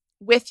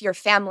with your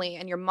family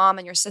and your mom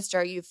and your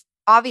sister, you've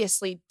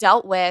obviously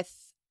dealt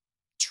with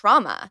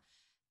trauma.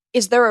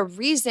 Is there a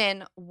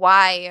reason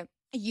why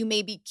you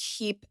maybe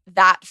keep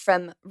that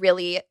from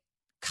really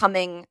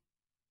coming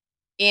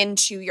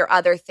into your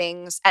other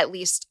things, at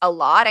least a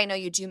lot? I know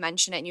you do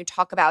mention it and you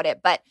talk about it,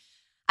 but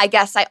I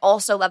guess I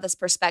also love this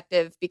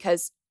perspective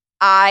because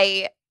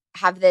I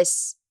have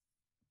this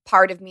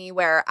part of me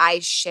where I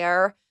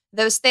share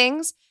those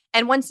things.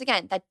 And once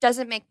again, that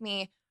doesn't make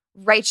me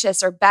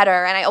righteous or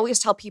better. And I always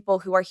tell people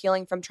who are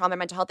healing from trauma and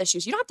mental health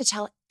issues, you don't have to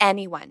tell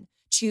anyone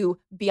to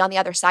be on the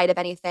other side of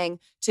anything,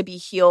 to be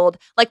healed.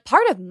 Like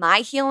part of my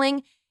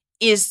healing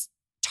is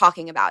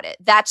talking about it.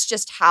 That's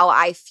just how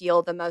I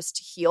feel the most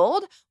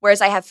healed. Whereas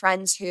I have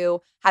friends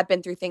who have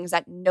been through things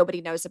that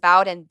nobody knows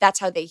about, and that's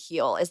how they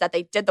heal, is that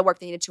they did the work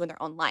they needed to in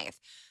their own life.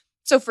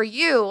 So for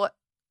you,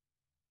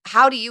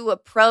 how do you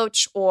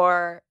approach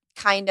or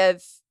kind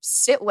of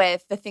sit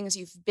with the things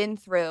you've been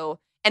through?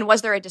 And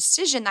was there a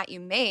decision that you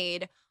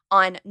made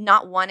on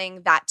not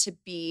wanting that to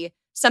be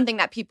something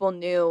that people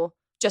knew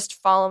just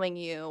following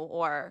you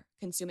or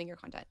consuming your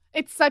content?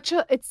 It's such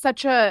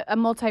a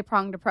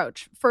multi-pronged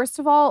approach. First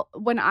of all,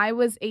 when I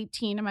was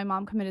 18 and my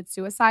mom committed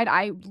suicide,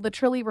 I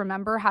literally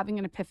remember having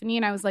an epiphany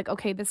and I was like,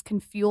 okay, this can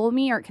fuel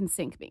me or it can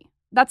sink me.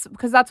 That's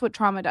because that's what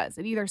trauma does.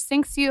 It either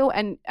sinks you,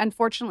 and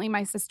unfortunately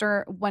my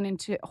sister went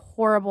into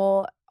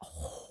horrible,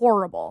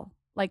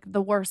 like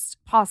the worst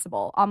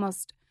possible,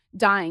 almost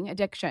dying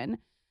addiction.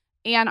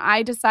 And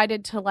I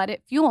decided to let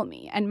it fuel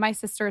me. And my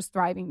sister is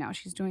thriving now.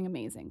 She's doing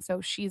amazing.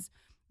 So she's,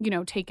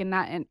 taken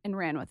that and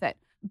ran with it.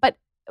 But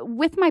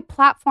with my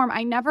platform,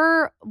 I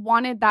never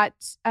wanted that.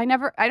 I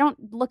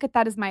don't look at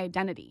that as my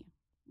identity.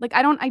 Like,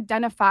 I don't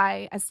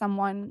identify as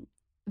someone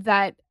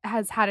that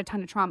has had a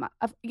ton of trauma.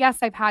 Yes,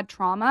 I've had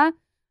trauma,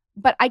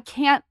 but I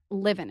can't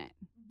live in it.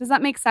 Does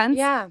that make sense?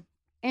 Yeah.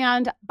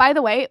 And by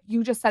the way,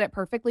 you just said it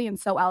perfectly and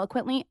so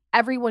eloquently.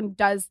 Everyone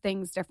does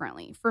things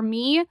differently. For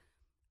me,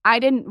 I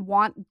didn't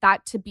want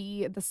that to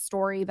be the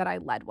story that I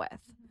led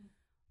with.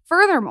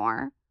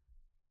 Furthermore,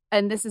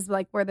 and this is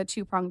like where the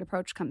two-pronged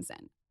approach comes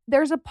in,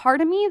 there's a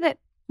part of me that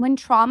when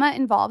trauma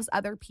involves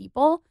other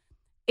people,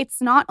 it's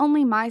not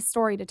only my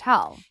story to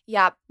tell.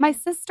 Yeah. My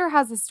sister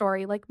has a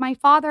story. Like, my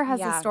father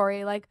has a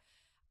story. Like,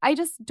 I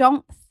just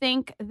don't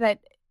think that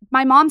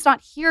my mom's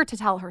not here to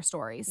tell her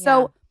story.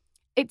 So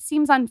it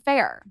seems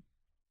unfair.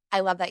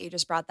 I love that you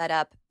just brought that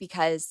up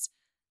because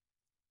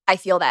I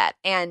feel that.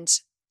 And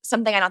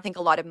something I don't think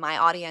a lot of my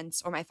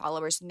audience or my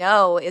followers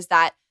know is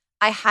that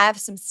I have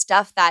some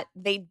stuff that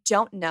they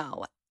don't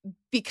know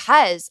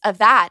because of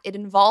that. It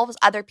involves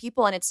other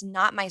people and it's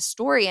not my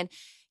story. And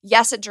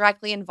yes, it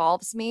directly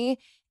involves me.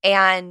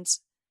 And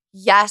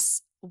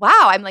yes,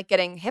 wow, I'm like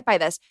getting hit by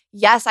this.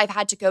 Yes, I've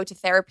had to go to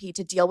therapy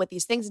to deal with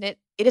these things. And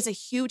it is a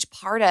huge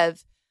part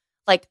of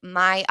like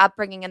my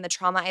upbringing and the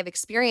trauma I've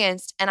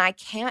experienced. And I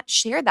can't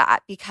share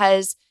that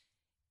because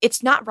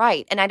it's not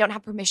right. And I don't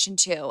have permission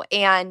to.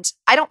 And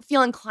I don't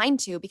feel inclined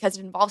to because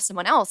it involves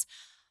someone else.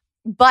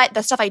 But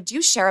the stuff I do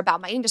share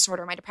about my eating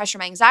disorder, my depression,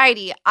 my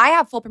anxiety, I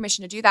have full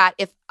permission to do that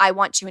if I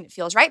want to and it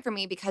feels right for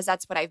me because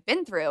that's what I've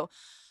been through.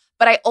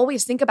 But I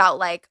always think about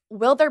like,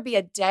 will there be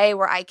a day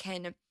where I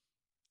can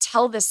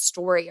tell this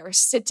story or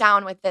sit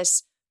down with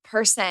this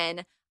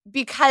person?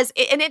 Because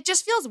it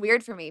just feels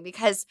weird for me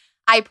because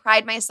I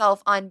pride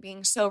myself on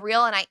being so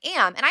real, and I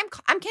am. And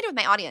I'm candid with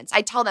my audience.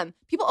 I tell them,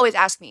 people always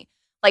ask me,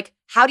 like,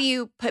 how do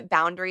you put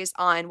boundaries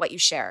on what you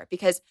share?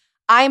 Because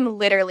I'm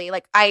literally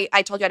like, I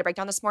told you I had a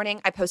breakdown this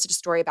morning. I posted a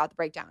story about the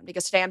breakdown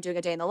because today I'm doing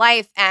a day in the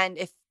life. And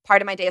if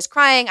part of my day is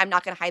crying, I'm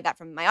not going to hide that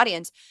from my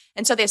audience.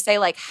 And so they say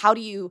like, how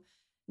do you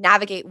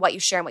navigate what you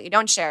share and what you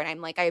don't share? And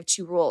I'm like, I have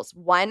two rules.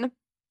 One,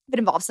 if it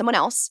involves someone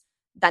else,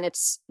 then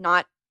it's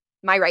not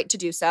my right to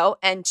do so.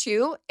 And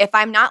two, if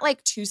I'm not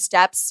like 2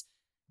 steps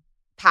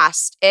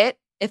past it,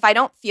 if I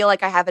don't feel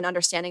like I have an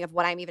understanding of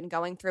what I'm even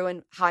going through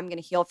and how I'm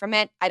going to heal from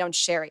it, I don't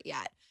share it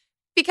yet.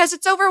 Because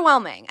it's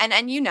overwhelming. And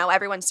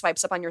everyone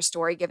swipes up on your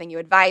story giving you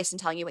advice and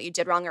telling you what you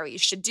did wrong or what you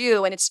should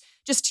do. And it's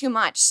just too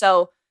much.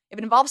 So if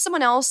it involves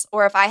someone else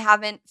or if I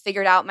haven't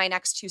figured out my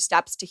next 2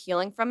 steps to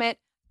healing from it,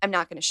 I'm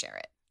not going to share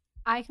it.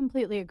 I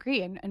completely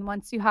agree. And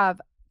once you have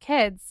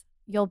kids,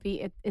 you'll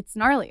be, it's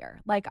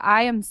gnarlier. Like,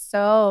 I am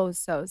so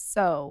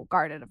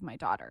guarded of my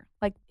daughter.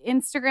 Like,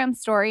 Instagram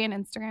story and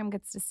Instagram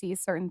gets to see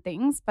certain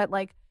things, but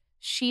like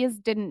she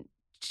didn't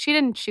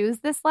choose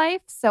this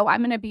life. So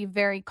I'm going to be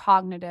very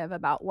cognitive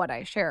about what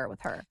I share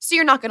with her. So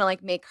you're not going to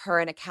like make her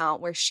an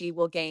account where she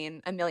will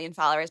gain 1 million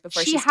followers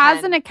before she's 10? She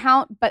has an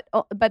account, but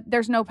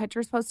there's no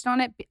pictures posted on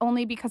it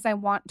only because I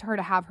want her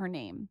to have her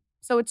name.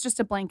 So it's just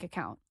a blank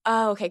account.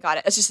 Oh, okay. Got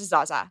it. It's just a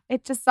Zaza.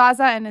 It's just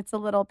Zaza and it's a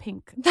little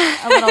pink.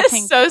 A little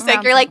pink. So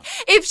sick. You're like,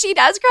 if she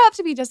does grow up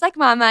to be just like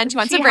mama and she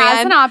wants a brand. She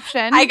has an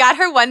option. I got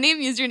her one name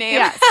username.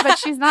 Yes, but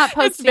she's not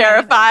posting. It's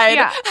verified.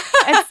 Yeah.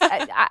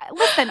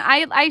 Listen,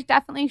 I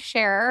definitely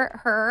share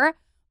her,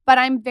 but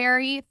I'm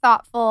very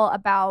thoughtful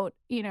about,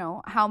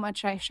 how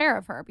much I share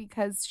of her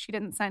because she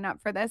didn't sign up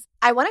for this.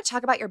 I want to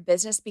talk about your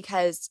business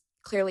because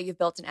clearly you've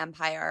built an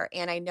empire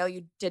and I know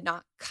you did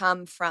not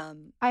come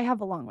from... I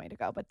have a long way to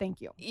go, but thank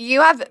you.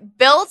 You have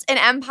built an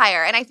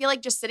empire. And I feel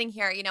like just sitting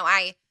here,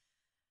 I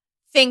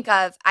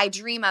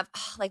dream of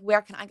like,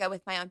 where can I go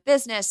with my own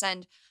business?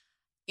 And,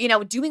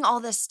 doing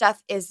all this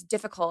stuff is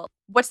difficult.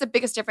 What's the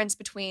biggest difference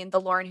between the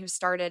Lauryn who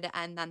started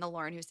and then the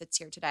Lauryn who sits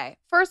here today?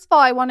 First of all,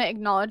 I want to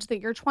acknowledge that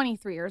you're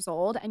 23 years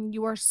old and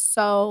you are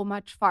so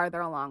much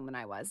farther along than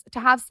I was. To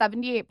have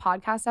 78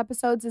 podcast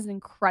episodes is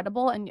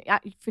incredible. And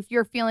if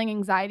you're feeling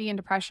anxiety and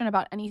depression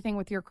about anything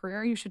with your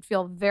career, you should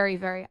feel very,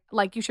 very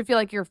you should feel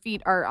like your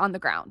feet are on the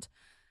ground.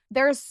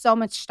 There's so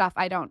much stuff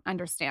I don't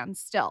understand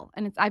still.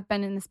 And I've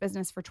been in this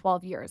business for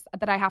 12 years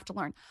that I have to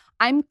learn.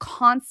 I'm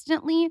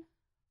constantly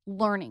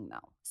learning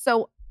though.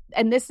 So,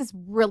 and this has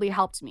really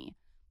helped me.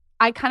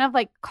 I kind of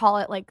like call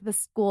it like the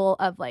school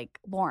of like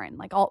Lauryn.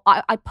 Like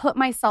I put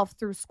myself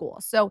through school.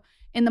 So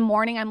in the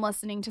morning, I'm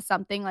listening to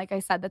something, like I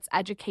said, that's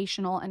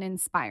educational and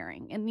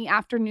inspiring. In the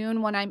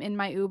afternoon, when I'm in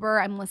my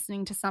Uber, I'm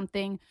listening to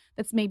something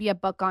that's maybe a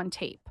book on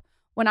tape.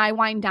 When I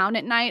wind down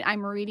at night,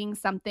 I'm reading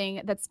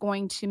something that's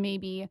going to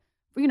maybe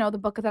the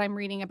book that I'm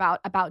reading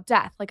about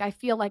death. Like, I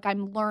feel like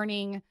I'm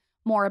learning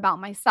more about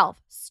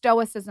myself.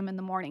 Stoicism in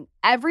the morning.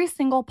 Every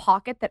single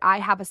pocket that I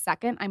have a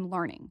second, I'm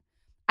learning.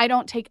 I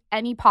don't take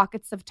any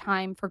pockets of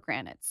time for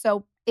granted.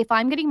 So if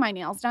I'm getting my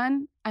nails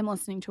done, I'm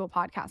listening to a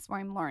podcast where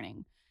I'm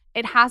learning.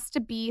 It has to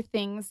be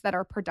things that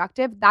are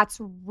productive. That's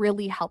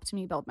really helped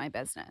me build my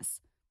business.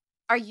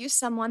 Are you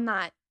someone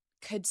that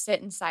could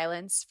sit in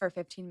silence for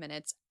 15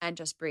 minutes and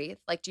just breathe?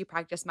 Like, do you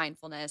practice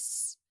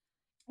mindfulness?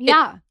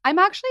 Yeah. I'm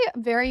actually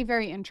very,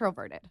 very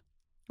introverted,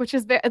 which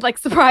is like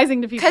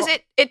surprising to people. Because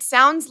it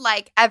sounds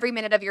like every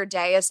minute of your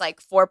day is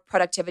like for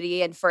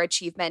productivity and for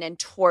achievement and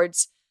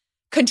towards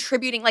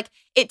contributing. Like,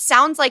 it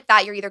sounds like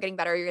that you're either getting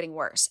better or you're getting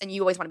worse, and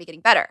you always want to be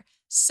getting better.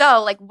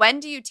 So, like, when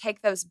do you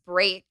take those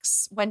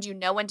breaks? When do you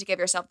know when to give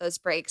yourself those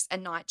breaks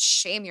and not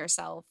shame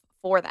yourself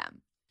for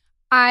them?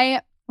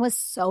 I was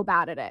so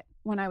bad at it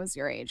when I was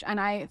your age. And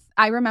I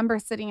remember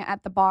sitting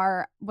at the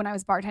bar when I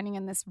was bartending,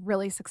 and this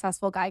really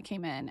successful guy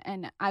came in,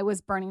 and I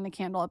was burning the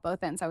candle at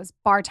both ends. I was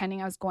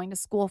bartending. I was going to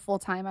school full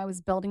time. I was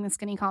building the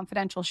Skinny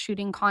Confidential,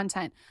 shooting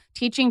content,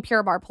 teaching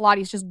Pure Barre,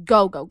 Pilates, just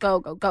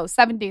go,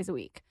 7 days a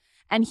week.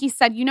 And he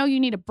said, you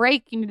need a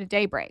break. You need a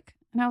day break.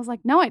 And I was like,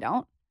 no, I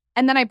don't.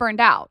 And then I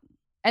burned out.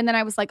 And then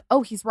I was like,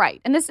 oh, he's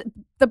right. And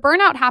the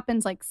burnout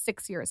happens like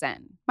 6 years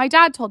in. My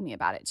dad told me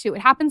about it too.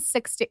 It happens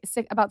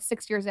about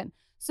 6 years in.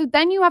 So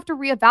then you have to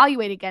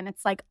reevaluate again.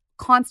 It's like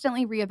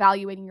constantly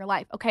reevaluating your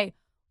life. Okay,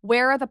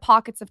 where are the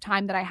pockets of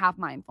time that I have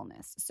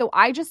mindfulness? So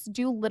I just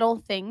do little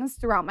things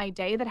throughout my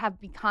day that have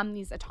become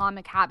these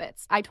atomic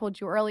habits. I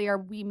told you earlier,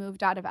 we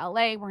moved out of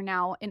LA. We're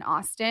now in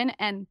Austin,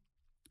 and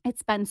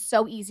it's been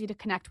so easy to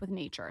connect with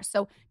nature.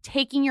 So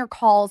taking your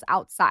calls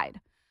outside.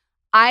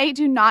 I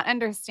do not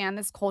understand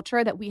this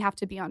culture that we have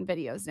to be on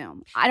video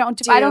Zoom. I don't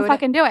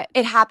fucking do it.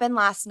 It happened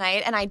last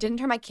night, and I didn't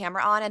turn my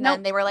camera on, and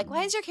then they were like,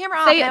 "Why is your camera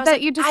off?" Say and I was that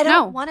like, you just I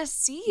don't want to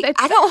see.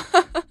 I don't.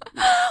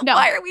 No.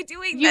 Why are we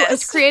doing this?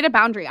 It's create a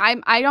boundary.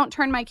 I don't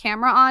turn my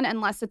camera on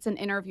unless it's an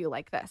interview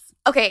like this.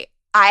 Okay.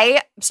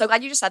 I'm so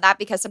glad you just said that,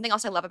 because something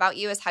else I love about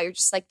you is how you're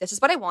just like, this is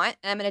what I want,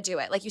 and I'm going to do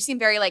it. Like, you seem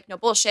very like, no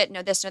bullshit,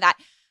 no this, no that.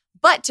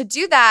 But to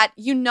do that,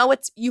 you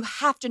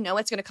have to know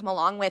it's going to come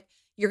along with,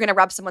 you're going to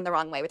rub someone the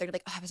wrong way. They're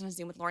like, oh, I was on a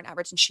Zoom with Lauryn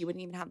Evarts, and she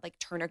wouldn't even have like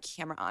turn her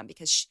camera on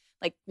because she,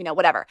 like,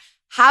 whatever.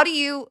 How do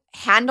you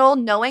handle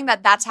knowing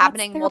that that's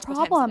happening multiple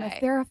times a day?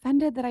 If they're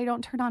offended that I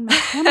don't turn on my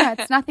camera,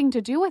 it's nothing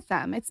to do with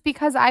them. It's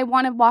because I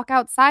want to walk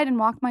outside and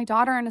walk my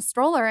daughter in a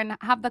stroller and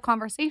have the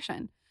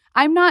conversation.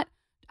 I'm not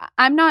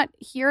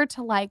here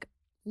to like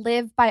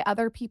live by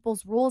other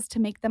people's rules to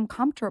make them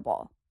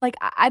comfortable. Like,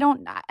 I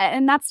don't,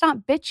 and that's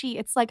not bitchy.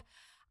 It's like,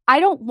 I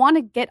don't want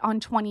to get on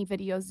 20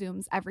 video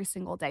Zooms every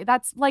single day.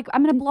 That's like,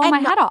 I'm going to blow my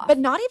head off. But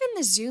not even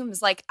the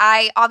Zooms. Like,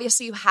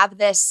 obviously you have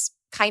this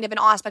kind of in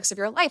all aspects of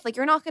your life. Like,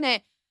 you're not going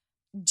to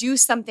do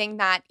something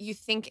that you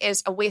think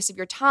is a waste of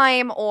your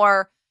time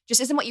or just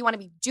isn't what you want to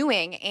be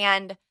doing.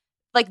 And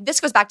like,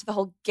 this goes back to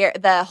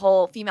the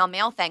whole female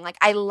male thing. Like,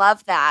 I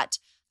love that.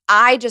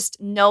 I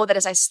just know that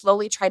as I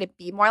slowly try to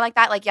be more like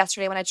that, like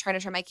yesterday when I tried to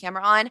turn my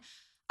camera on,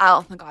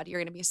 oh my God, you're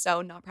going to be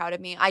so not proud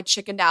of me. I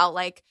chickened out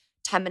like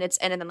 10 minutes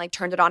in and then like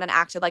turned it on and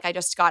acted like I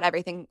just got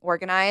everything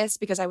organized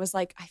because I was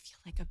like, I feel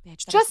like a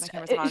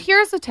bitch.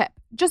 Here's a tip.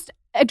 Just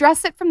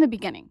address it from the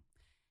beginning.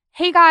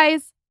 Hey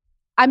guys,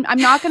 I'm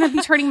not going to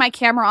be turning my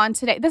camera on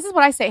today. This is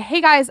what I say.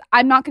 Hey guys,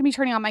 I'm not going to be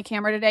turning on my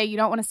camera today. You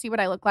don't want to see what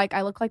I look like.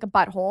 I look like a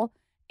butthole.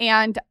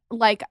 And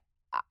like,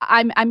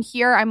 I'm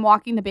here. I'm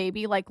walking the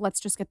baby. Like, let's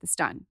just get this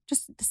done.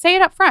 Just say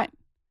it up front.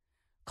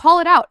 Call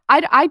it out.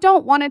 I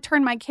don't want to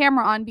turn my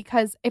camera on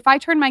because if I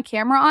turn my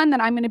camera on,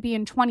 then I'm going to be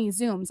in 20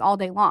 Zooms all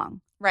day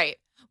long. Right.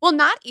 Well,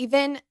 not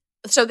even.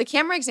 So the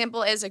camera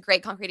example is a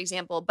great concrete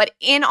example, but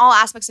in all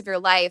aspects of your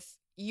life,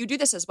 you do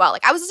this as well.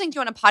 Like, I was listening to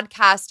you on a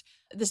podcast.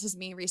 This is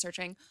me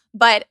researching,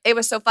 but it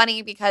was so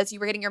funny because you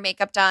were getting your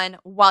makeup done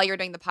while you're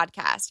doing the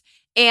podcast.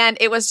 And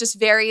it was just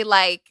very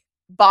like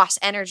boss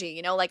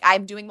energy, like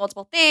I'm doing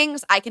multiple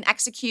things, I can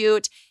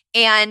execute.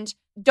 And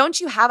don't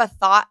you have a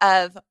thought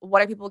of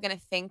what are people going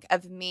to think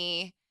of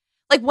me?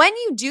 Like, when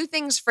you do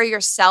things for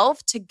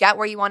yourself to get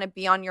where you want to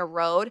be on your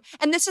road.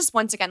 And this is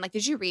once again, like,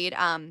 did you read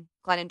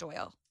Glennon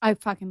Doyle? I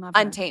fucking love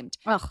her. Untamed.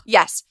 Ugh.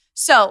 Yes.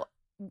 So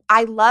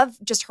I love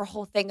just her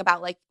whole thing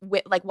about like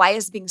why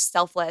is being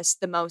selfless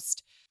the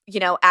most,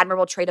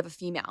 admirable trait of a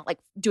female? Like,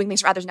 doing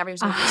things for others, never doing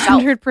for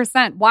yourself.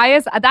 100%. Why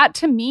is that?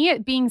 To me,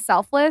 being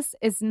selfless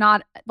is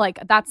not like,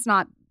 that's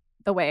not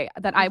the way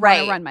that I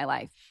want to run my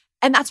life.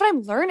 And that's what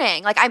I'm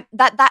learning. Like,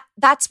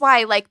 that's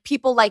why like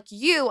people like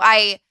you,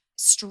 I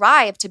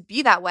strive to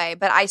be that way,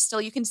 but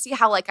you can see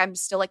how like I'm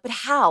still like, but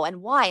how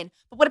and why?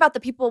 But what about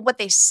the people, what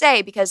they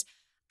say? Because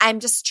I'm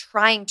just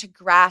trying to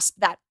grasp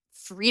that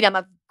freedom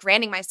of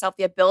granting myself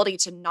the ability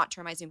to not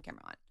turn my Zoom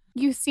camera on.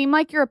 You seem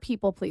like you're a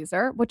people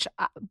pleaser, which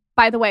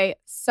by the way,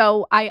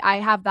 so I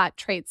have that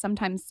trait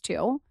sometimes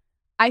too.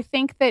 I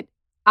think that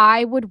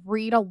I would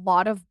read a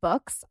lot of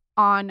books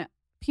on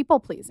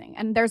people pleasing.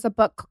 And there's a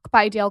book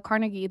by Dale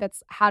Carnegie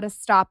that's How to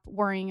Stop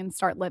Worrying and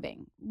Start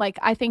Living. Like,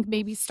 I think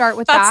maybe start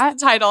with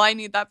That's the title. I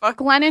need that book.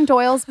 Glennon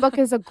Doyle's book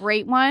is a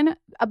great one.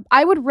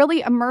 I would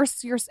really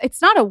immerse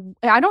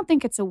I don't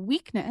think it's a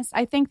weakness.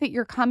 I think that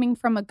you're coming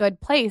from a good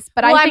place.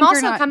 But I think I'm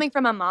also coming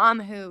from a mom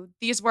who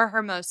these were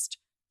her most,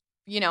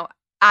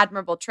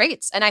 admirable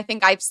traits. And I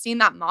think I've seen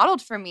that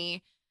modeled for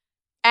me.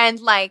 And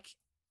like,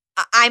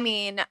 I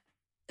mean,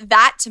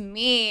 that to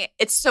me,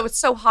 it's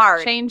so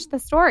hard. Change the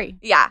story.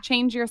 Yeah.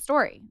 Change your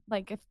story.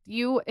 Like if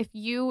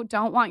you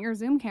don't want your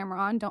Zoom camera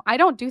on, I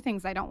don't do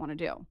things I don't want to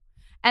do.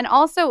 And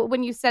also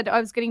when you said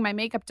I was getting my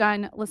makeup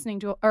done, listening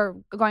to or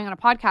going on a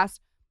podcast,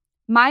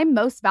 my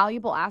most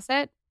valuable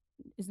asset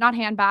is not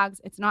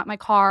handbags. It's not my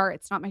car.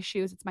 It's not my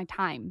shoes. It's my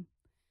time.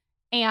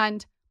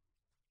 And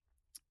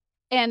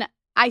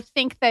I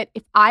think that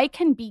if I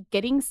can be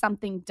getting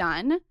something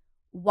done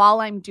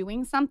while I'm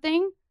doing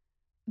something,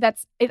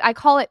 I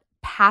call it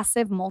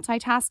passive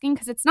multitasking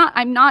because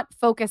I'm not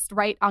focused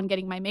right on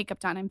getting my makeup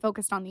done. I'm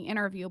focused on the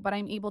interview, but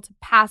I'm able to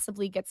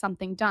passively get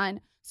something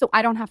done so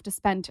I don't have to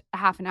spend a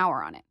half an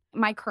hour on it.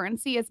 My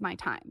currency is my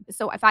time.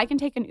 So if I can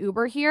take an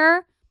Uber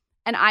here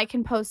and I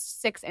can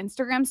post 6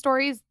 Instagram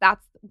stories,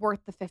 that's worth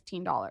the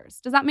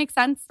 $15. Does that make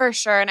sense? For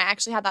sure. And I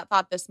actually had that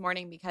thought this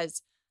morning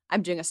because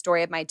I'm doing a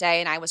story of my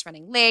day and I was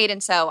running late.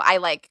 And so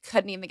I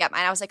couldn't even get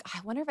mine. I was like, I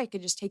wonder if I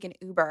could just take an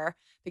Uber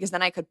because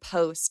then I could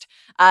post.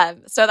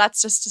 So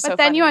that's just so But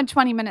then funny. you had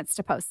 20 minutes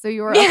to post. So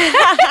you were okay.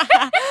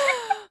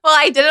 Well,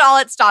 I did it all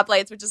at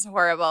stoplights, which is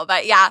horrible.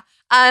 But yeah.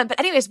 But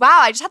anyways, wow.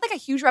 I just had a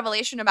huge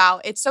revelation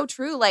about it's so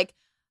true. Like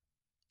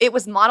it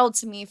was modeled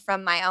to me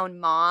from my own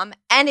mom.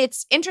 And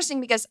it's interesting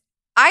because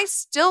I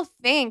still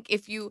think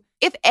if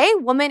a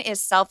woman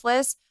is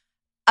selfless,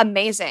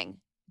 amazing.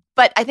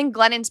 But I think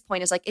Glennon's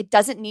point is it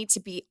doesn't need to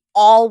be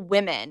all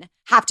women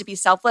have to be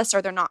selfless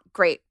or they're not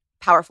great,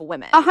 powerful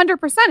women.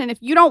 100%. And if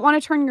you don't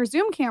want to turn your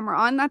Zoom camera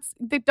on,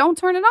 don't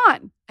turn it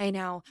on. I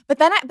know. But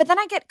then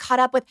I get caught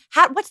up with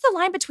what's the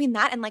line between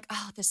that and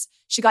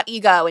she got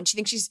ego and she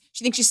thinks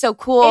she's so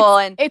cool.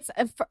 It's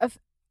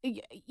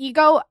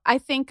ego. I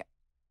think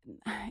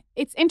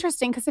it's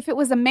interesting because if it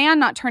was a man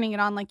not turning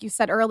it on, like you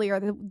said earlier,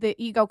 the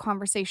ego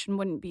conversation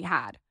wouldn't be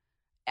had.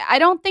 I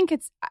don't think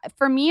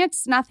for me,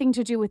 it's nothing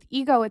to do with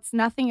ego. It's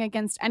nothing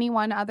against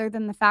anyone other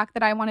than the fact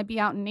that I want to be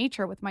out in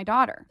nature with my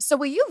daughter. So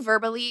will you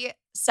verbally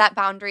set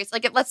boundaries?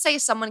 Like if let's say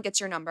someone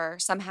gets your number,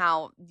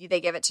 somehow they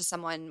give it to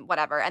someone,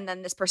 whatever, and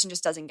then this person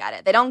just doesn't get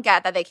it. They don't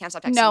get that they can't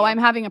stop texting you. No, I'm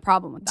having a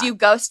problem with that. Do you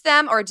ghost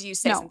them or do you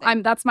say something?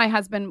 No, that's my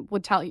husband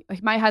would tell you.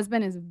 My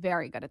husband is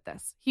very good at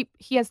this.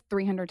 He has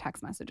 300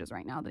 text messages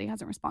right now that he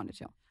hasn't responded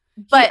to.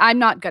 But I'm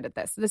not good at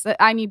this.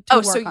 I need to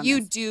work on this. Oh, so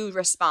you do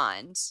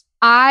respond.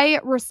 I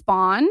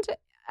respond.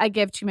 I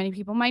give too many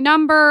people my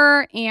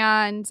number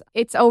and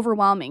it's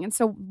overwhelming. And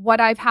so what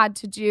I've had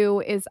to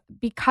do is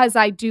because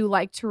I do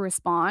like to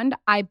respond,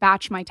 I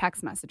batch my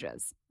text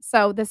messages.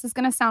 So this is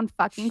going to sound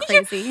fucking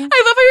crazy. I love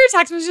how your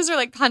text messages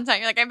are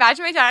content. You're I batch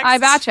my text. I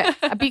batch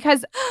it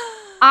because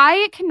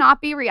I cannot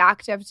be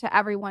reactive to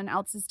everyone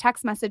else's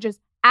text messages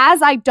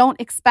as I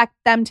don't expect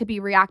them to be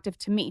reactive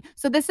to me.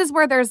 So this is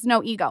where there's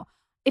no ego.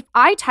 If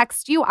I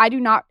text you, I do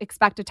not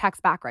expect a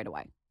text back right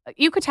away.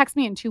 You could text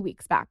me in 2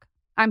 weeks back.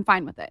 I'm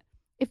fine with it.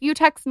 If you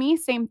text me,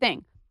 same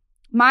thing.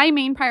 My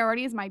main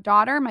priority is my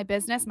daughter, my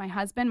business, my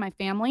husband, my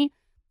family.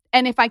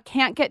 And if I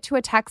can't get to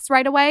a text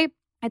right away,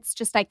 it's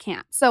just I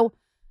can't. So,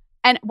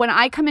 and when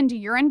I come into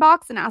your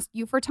inbox and ask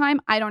you for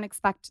time, I don't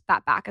expect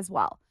that back as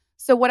well.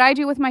 So what I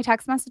do with my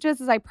text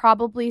messages is I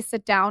probably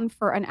sit down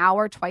for an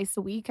hour twice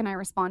a week and I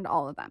respond to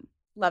all of them.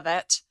 Love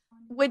it.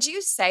 Would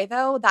you say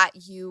though that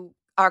you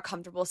are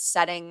comfortable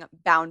setting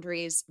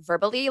boundaries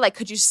verbally?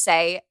 Could you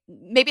say,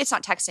 maybe it's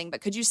not texting,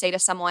 but could you say to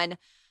someone,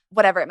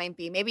 whatever it might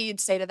be, maybe you'd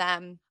say to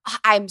them,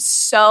 I'm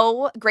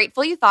so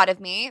grateful you thought of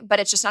me, but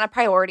it's just not a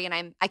priority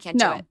and I can't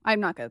do it. No, I'm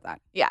not good at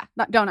that. Yeah.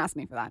 Don't ask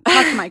me for that.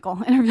 Talk to Michael,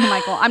 interview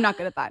Michael. I'm not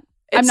good at that.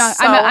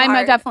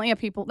 I'm definitely a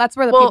people. That's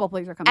where the people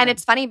pleaser comes in. And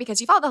it's funny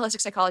because you follow the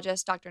holistic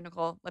psychologist, Dr.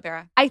 Nicole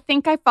Libera. I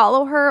think I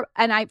follow her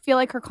and I feel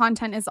like her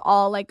content is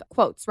all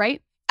quotes,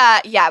 right?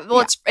 Yeah.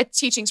 Well, it's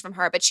teachings from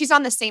her, but she's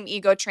on the same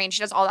ego train.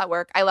 She does all that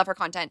work. I love her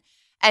content.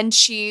 And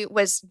she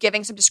was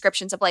giving some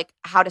descriptions of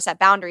how to set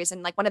boundaries.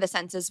 And one of the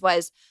sentences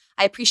was,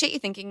 I appreciate you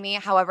thanking me.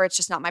 However, it's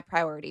just not my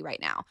priority right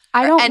now.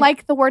 I don't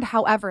like the word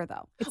however,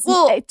 though.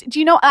 Do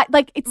you know,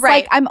 it's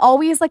right. I'm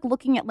always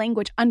looking at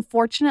language.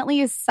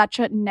 Unfortunately, is such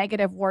a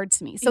negative word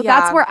to me. So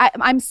that's where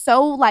I'm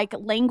so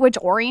language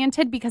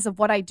oriented because of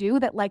what I do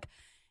that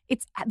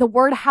it's the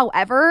word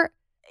however.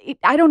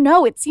 I don't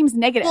know. It seems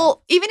negative.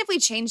 Well, even if we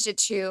changed it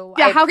to,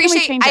 how can we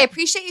change it? I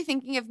appreciate you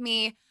thinking of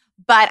me,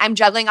 but I'm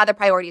juggling other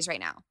priorities right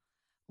now.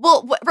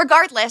 Well,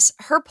 regardless,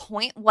 her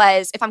point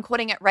was, if I'm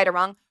quoting it right or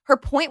wrong, her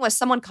point was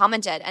someone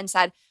commented and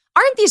said,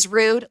 aren't these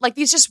rude?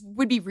 These just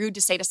would be rude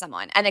to say to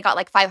someone. And it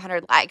got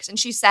 500 likes. And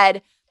she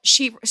said,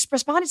 she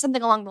responded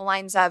something along the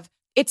lines of,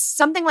 it's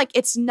something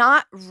it's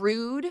not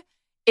rude.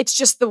 It's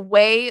just the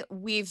way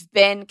we've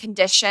been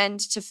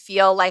conditioned to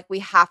feel like we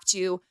have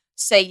to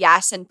say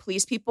yes and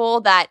please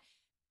people that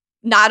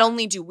not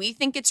only do we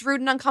think it's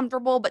rude and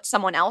uncomfortable, but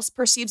someone else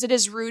perceives it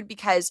as rude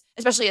because,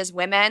 especially as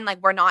women, like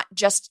we're not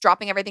just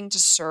dropping everything to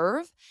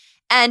serve.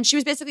 And she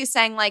was basically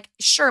saying like,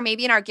 sure,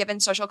 maybe in our given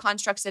social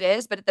constructs it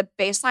is, but at the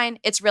baseline,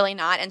 it's really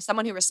not. And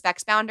someone who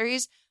respects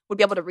boundaries would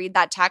be able to read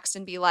that text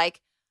and be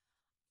like,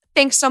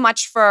 thanks so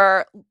much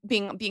for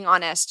being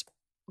honest.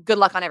 Good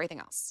luck on everything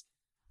else.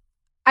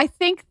 I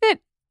think that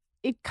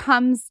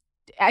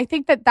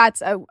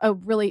that's a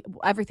really,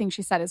 everything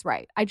she said is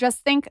right. I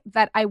just think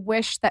that I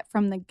wish that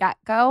from the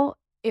get-go,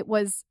 it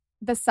was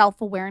the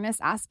self-awareness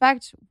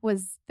aspect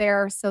was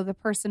there so the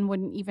person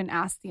wouldn't even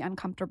ask the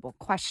uncomfortable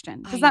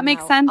question. Does that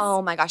make sense?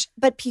 Oh my gosh.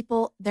 But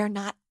people, they're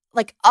not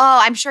like, oh,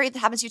 I'm sure it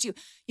happens to you too.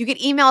 You get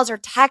emails or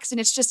texts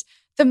and it's just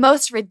the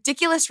most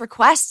ridiculous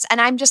requests.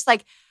 And I'm just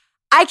like,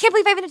 I can't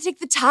believe I'm going to take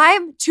the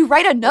time to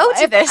write a note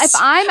to this. If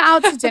I'm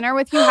out to dinner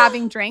with you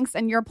having drinks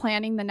and you're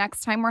planning the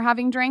next time we're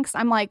having drinks,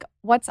 I'm like,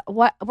 what?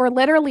 We're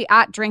literally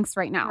at drinks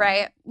right now.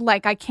 Right.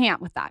 Like I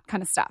can't with that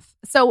kind of stuff.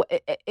 So,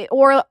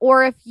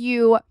 or if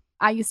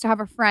I used to have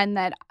a friend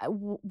that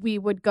we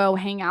would go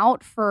hang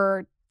out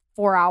for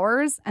 4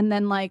 hours and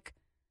then like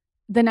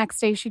the next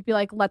day she'd be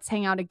like, let's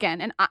hang out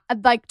again. And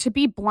like, to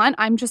be blunt,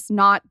 I'm just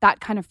not that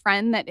kind of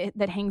friend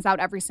that hangs out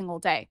every single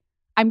day.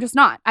 I'm just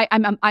not.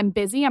 I'm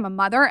busy. I'm a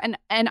mother,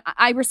 and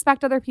I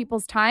respect other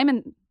people's time,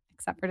 and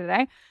except for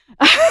today.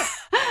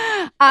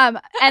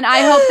 And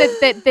I hope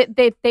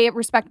that they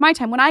respect my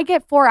time. When I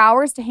get 4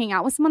 hours to hang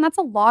out with someone, that's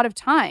a lot of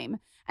time.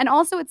 And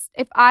also,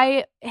 if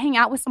I hang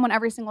out with someone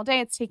every single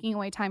day, it's taking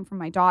away time from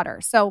my daughter.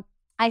 So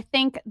I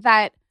think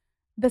that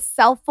the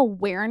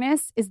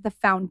self-awareness is the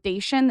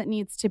foundation that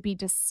needs to be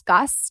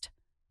discussed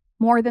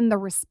more than the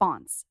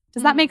response.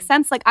 Does that make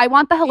sense? Like, I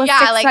want the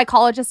holistic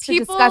psychologist to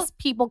discuss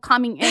people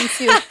coming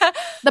into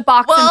the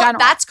box in general.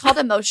 That's called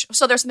emotional.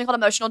 So there's something called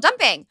emotional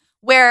dumping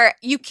where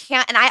you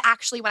can't, and I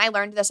actually, when I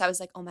learned this, I was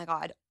like, oh my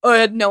God, I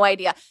had no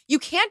idea. You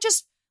can't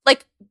just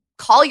like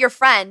call your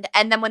friend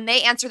and then when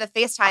they answer the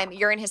FaceTime,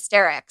 you're in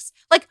hysterics.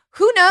 Like,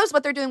 who knows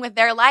what they're doing with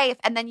their life?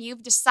 And then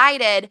you've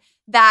decided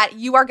that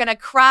you are going to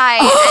cry.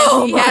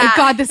 Oh my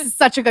God, this is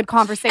such a good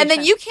conversation. And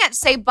then you can't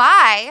say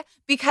bye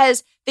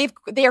because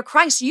they are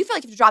crying. So you feel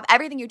like you have to drop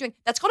everything you're doing.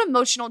 That's called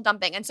emotional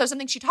dumping. And so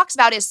something she talks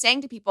about is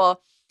saying to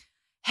people,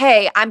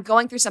 hey, I'm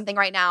going through something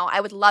right now.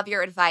 I would love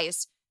your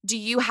advice. Do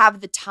you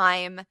have the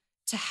time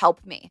to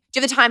help me? Do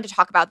you have the time to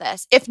talk about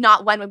this? If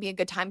not, when would be a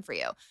good time for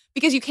you?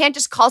 Because you can't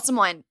just call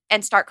someone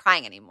and start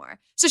crying anymore.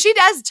 So she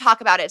does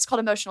talk about it. It's called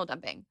emotional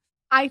dumping.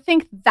 I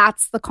think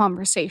that's the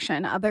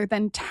conversation, other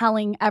than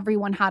telling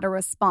everyone how to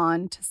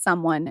respond to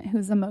someone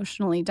who's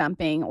emotionally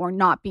dumping or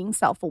not being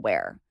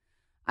self-aware.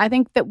 I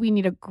think that we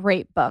need a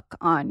great book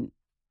on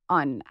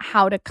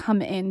how to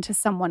come into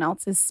someone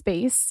else's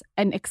space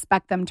and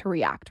expect them to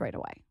react right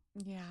away.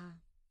 Yeah.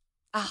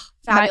 Oh,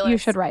 fabulous. You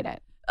should write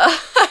it.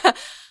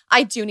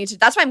 I do need to.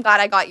 That's why I'm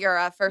glad I got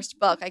your first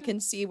book. I can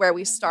see where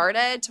we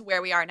started to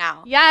where we are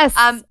now. Yes.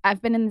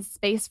 I've been in this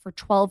space for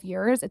 12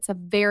 years. It's a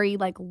very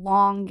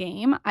long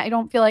game. I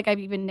don't feel like I've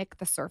even nicked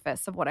the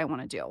surface of what I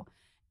want to do.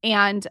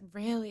 And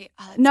really?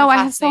 No, I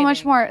have so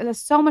much more. There's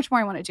so much more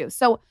I want to do.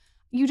 So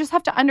you just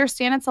have to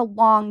understand it's a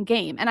long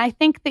game. And I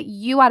think that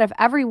you, out of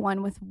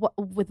everyone with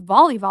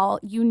volleyball,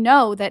 you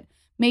know that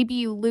maybe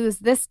you lose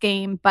this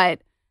game,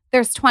 but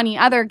there's 20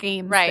 other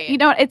games. Right.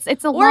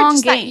 It's a long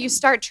game. That you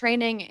start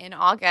training in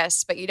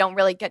August, but you don't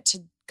really get to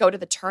go to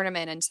the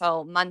tournament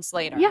until months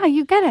later. Yeah,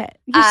 you get it.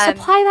 You just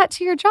apply that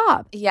to your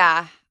job.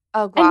 Yeah.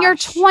 Oh, gosh. And you're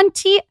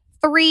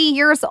 23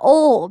 years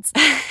old.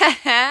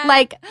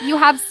 Like, you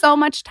have so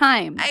much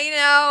time. I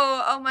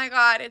know. Oh, my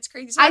God. It's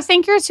crazy. I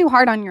think you're too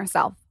hard on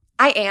yourself.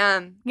 I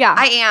am. Yeah.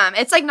 I am.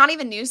 It's not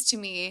even news to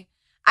me.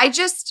 Maybe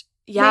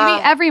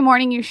every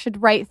morning you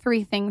should write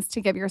 3 things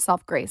to give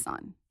yourself grace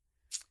on.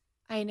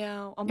 I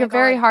know. Oh my You're God.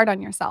 very hard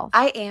on yourself.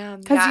 I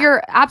am. Because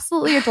you're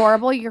absolutely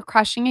adorable. You're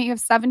crushing it. You have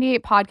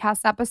 78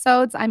 podcast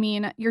episodes. I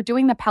mean, you're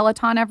doing the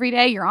Peloton every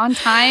day. You're on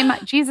time.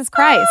 Jesus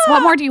Christ.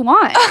 What more do you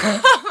want?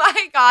 Oh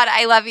my God.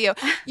 I love you.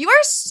 You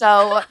are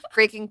so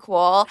freaking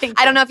cool.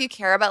 I don't know if you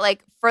care, but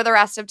for the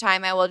rest of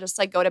time, I will just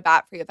go to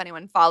bat for you if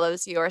anyone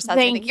follows you or says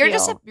anything.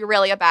 You're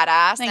really a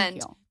badass. Thank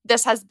you.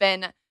 This has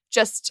been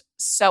just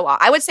so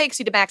I would say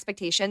exceeded my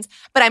expectations,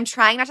 but I'm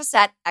trying not to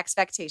set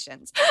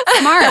expectations.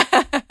 Smart.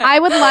 I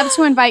would love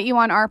to invite you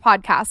on our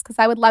podcast because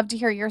I would love to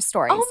hear your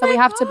story. Oh so we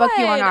have to book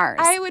you on ours.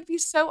 I would be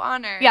so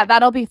honored. Yeah,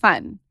 that'll be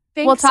fun.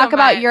 We'll talk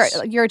about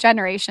your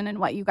generation and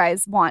what you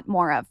guys want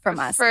more of from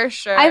us. For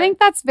sure. I think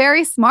that's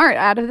very smart.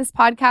 Out of this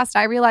podcast,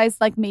 I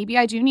realized maybe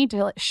I do need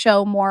to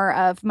show more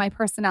of my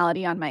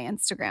personality on my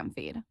Instagram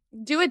feed.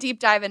 Do a deep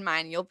dive in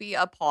mine. You'll be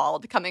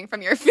appalled coming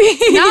from your feed.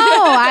 No,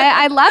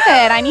 I love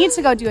it. I need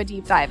to go do a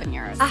deep dive in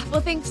yours. Well,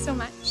 thanks so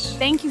much.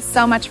 Thank you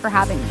so much for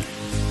having me.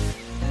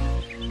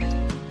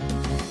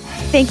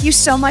 Thank you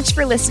so much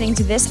for listening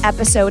to this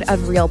episode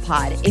of Real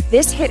Pod. If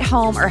this hit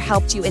home or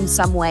helped you in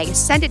some way,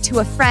 send it to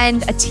a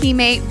friend, a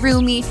teammate,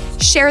 roomie.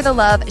 Share the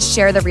love,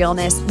 share the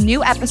realness.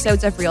 New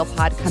episodes of Real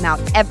Pod come out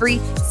every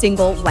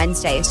single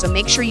Wednesday. So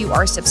make sure you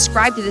are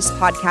subscribed to this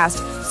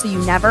podcast so you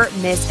never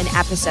miss an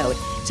episode.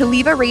 To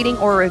leave a rating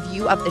or a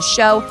review of the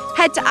show,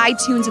 head to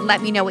iTunes and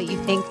let me know what you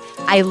think.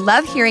 I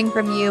love hearing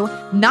from you.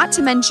 Not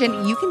to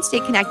mention, you can stay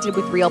connected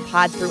with Real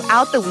Pod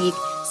throughout the week,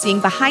 seeing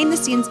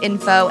behind-the-scenes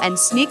info and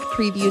sneak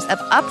previews of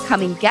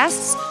upcoming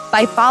guests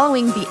by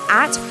following the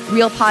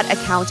 @RealPod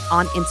account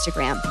on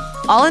Instagram.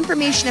 All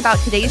information about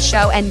today's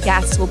show and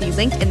guests will be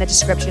linked in the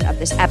description of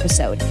this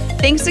episode.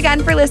 Thanks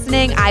again for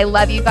listening. I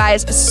love you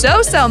guys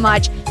so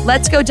much.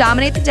 Let's go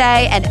dominate the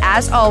day, and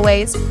as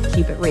always,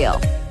 keep it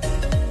real.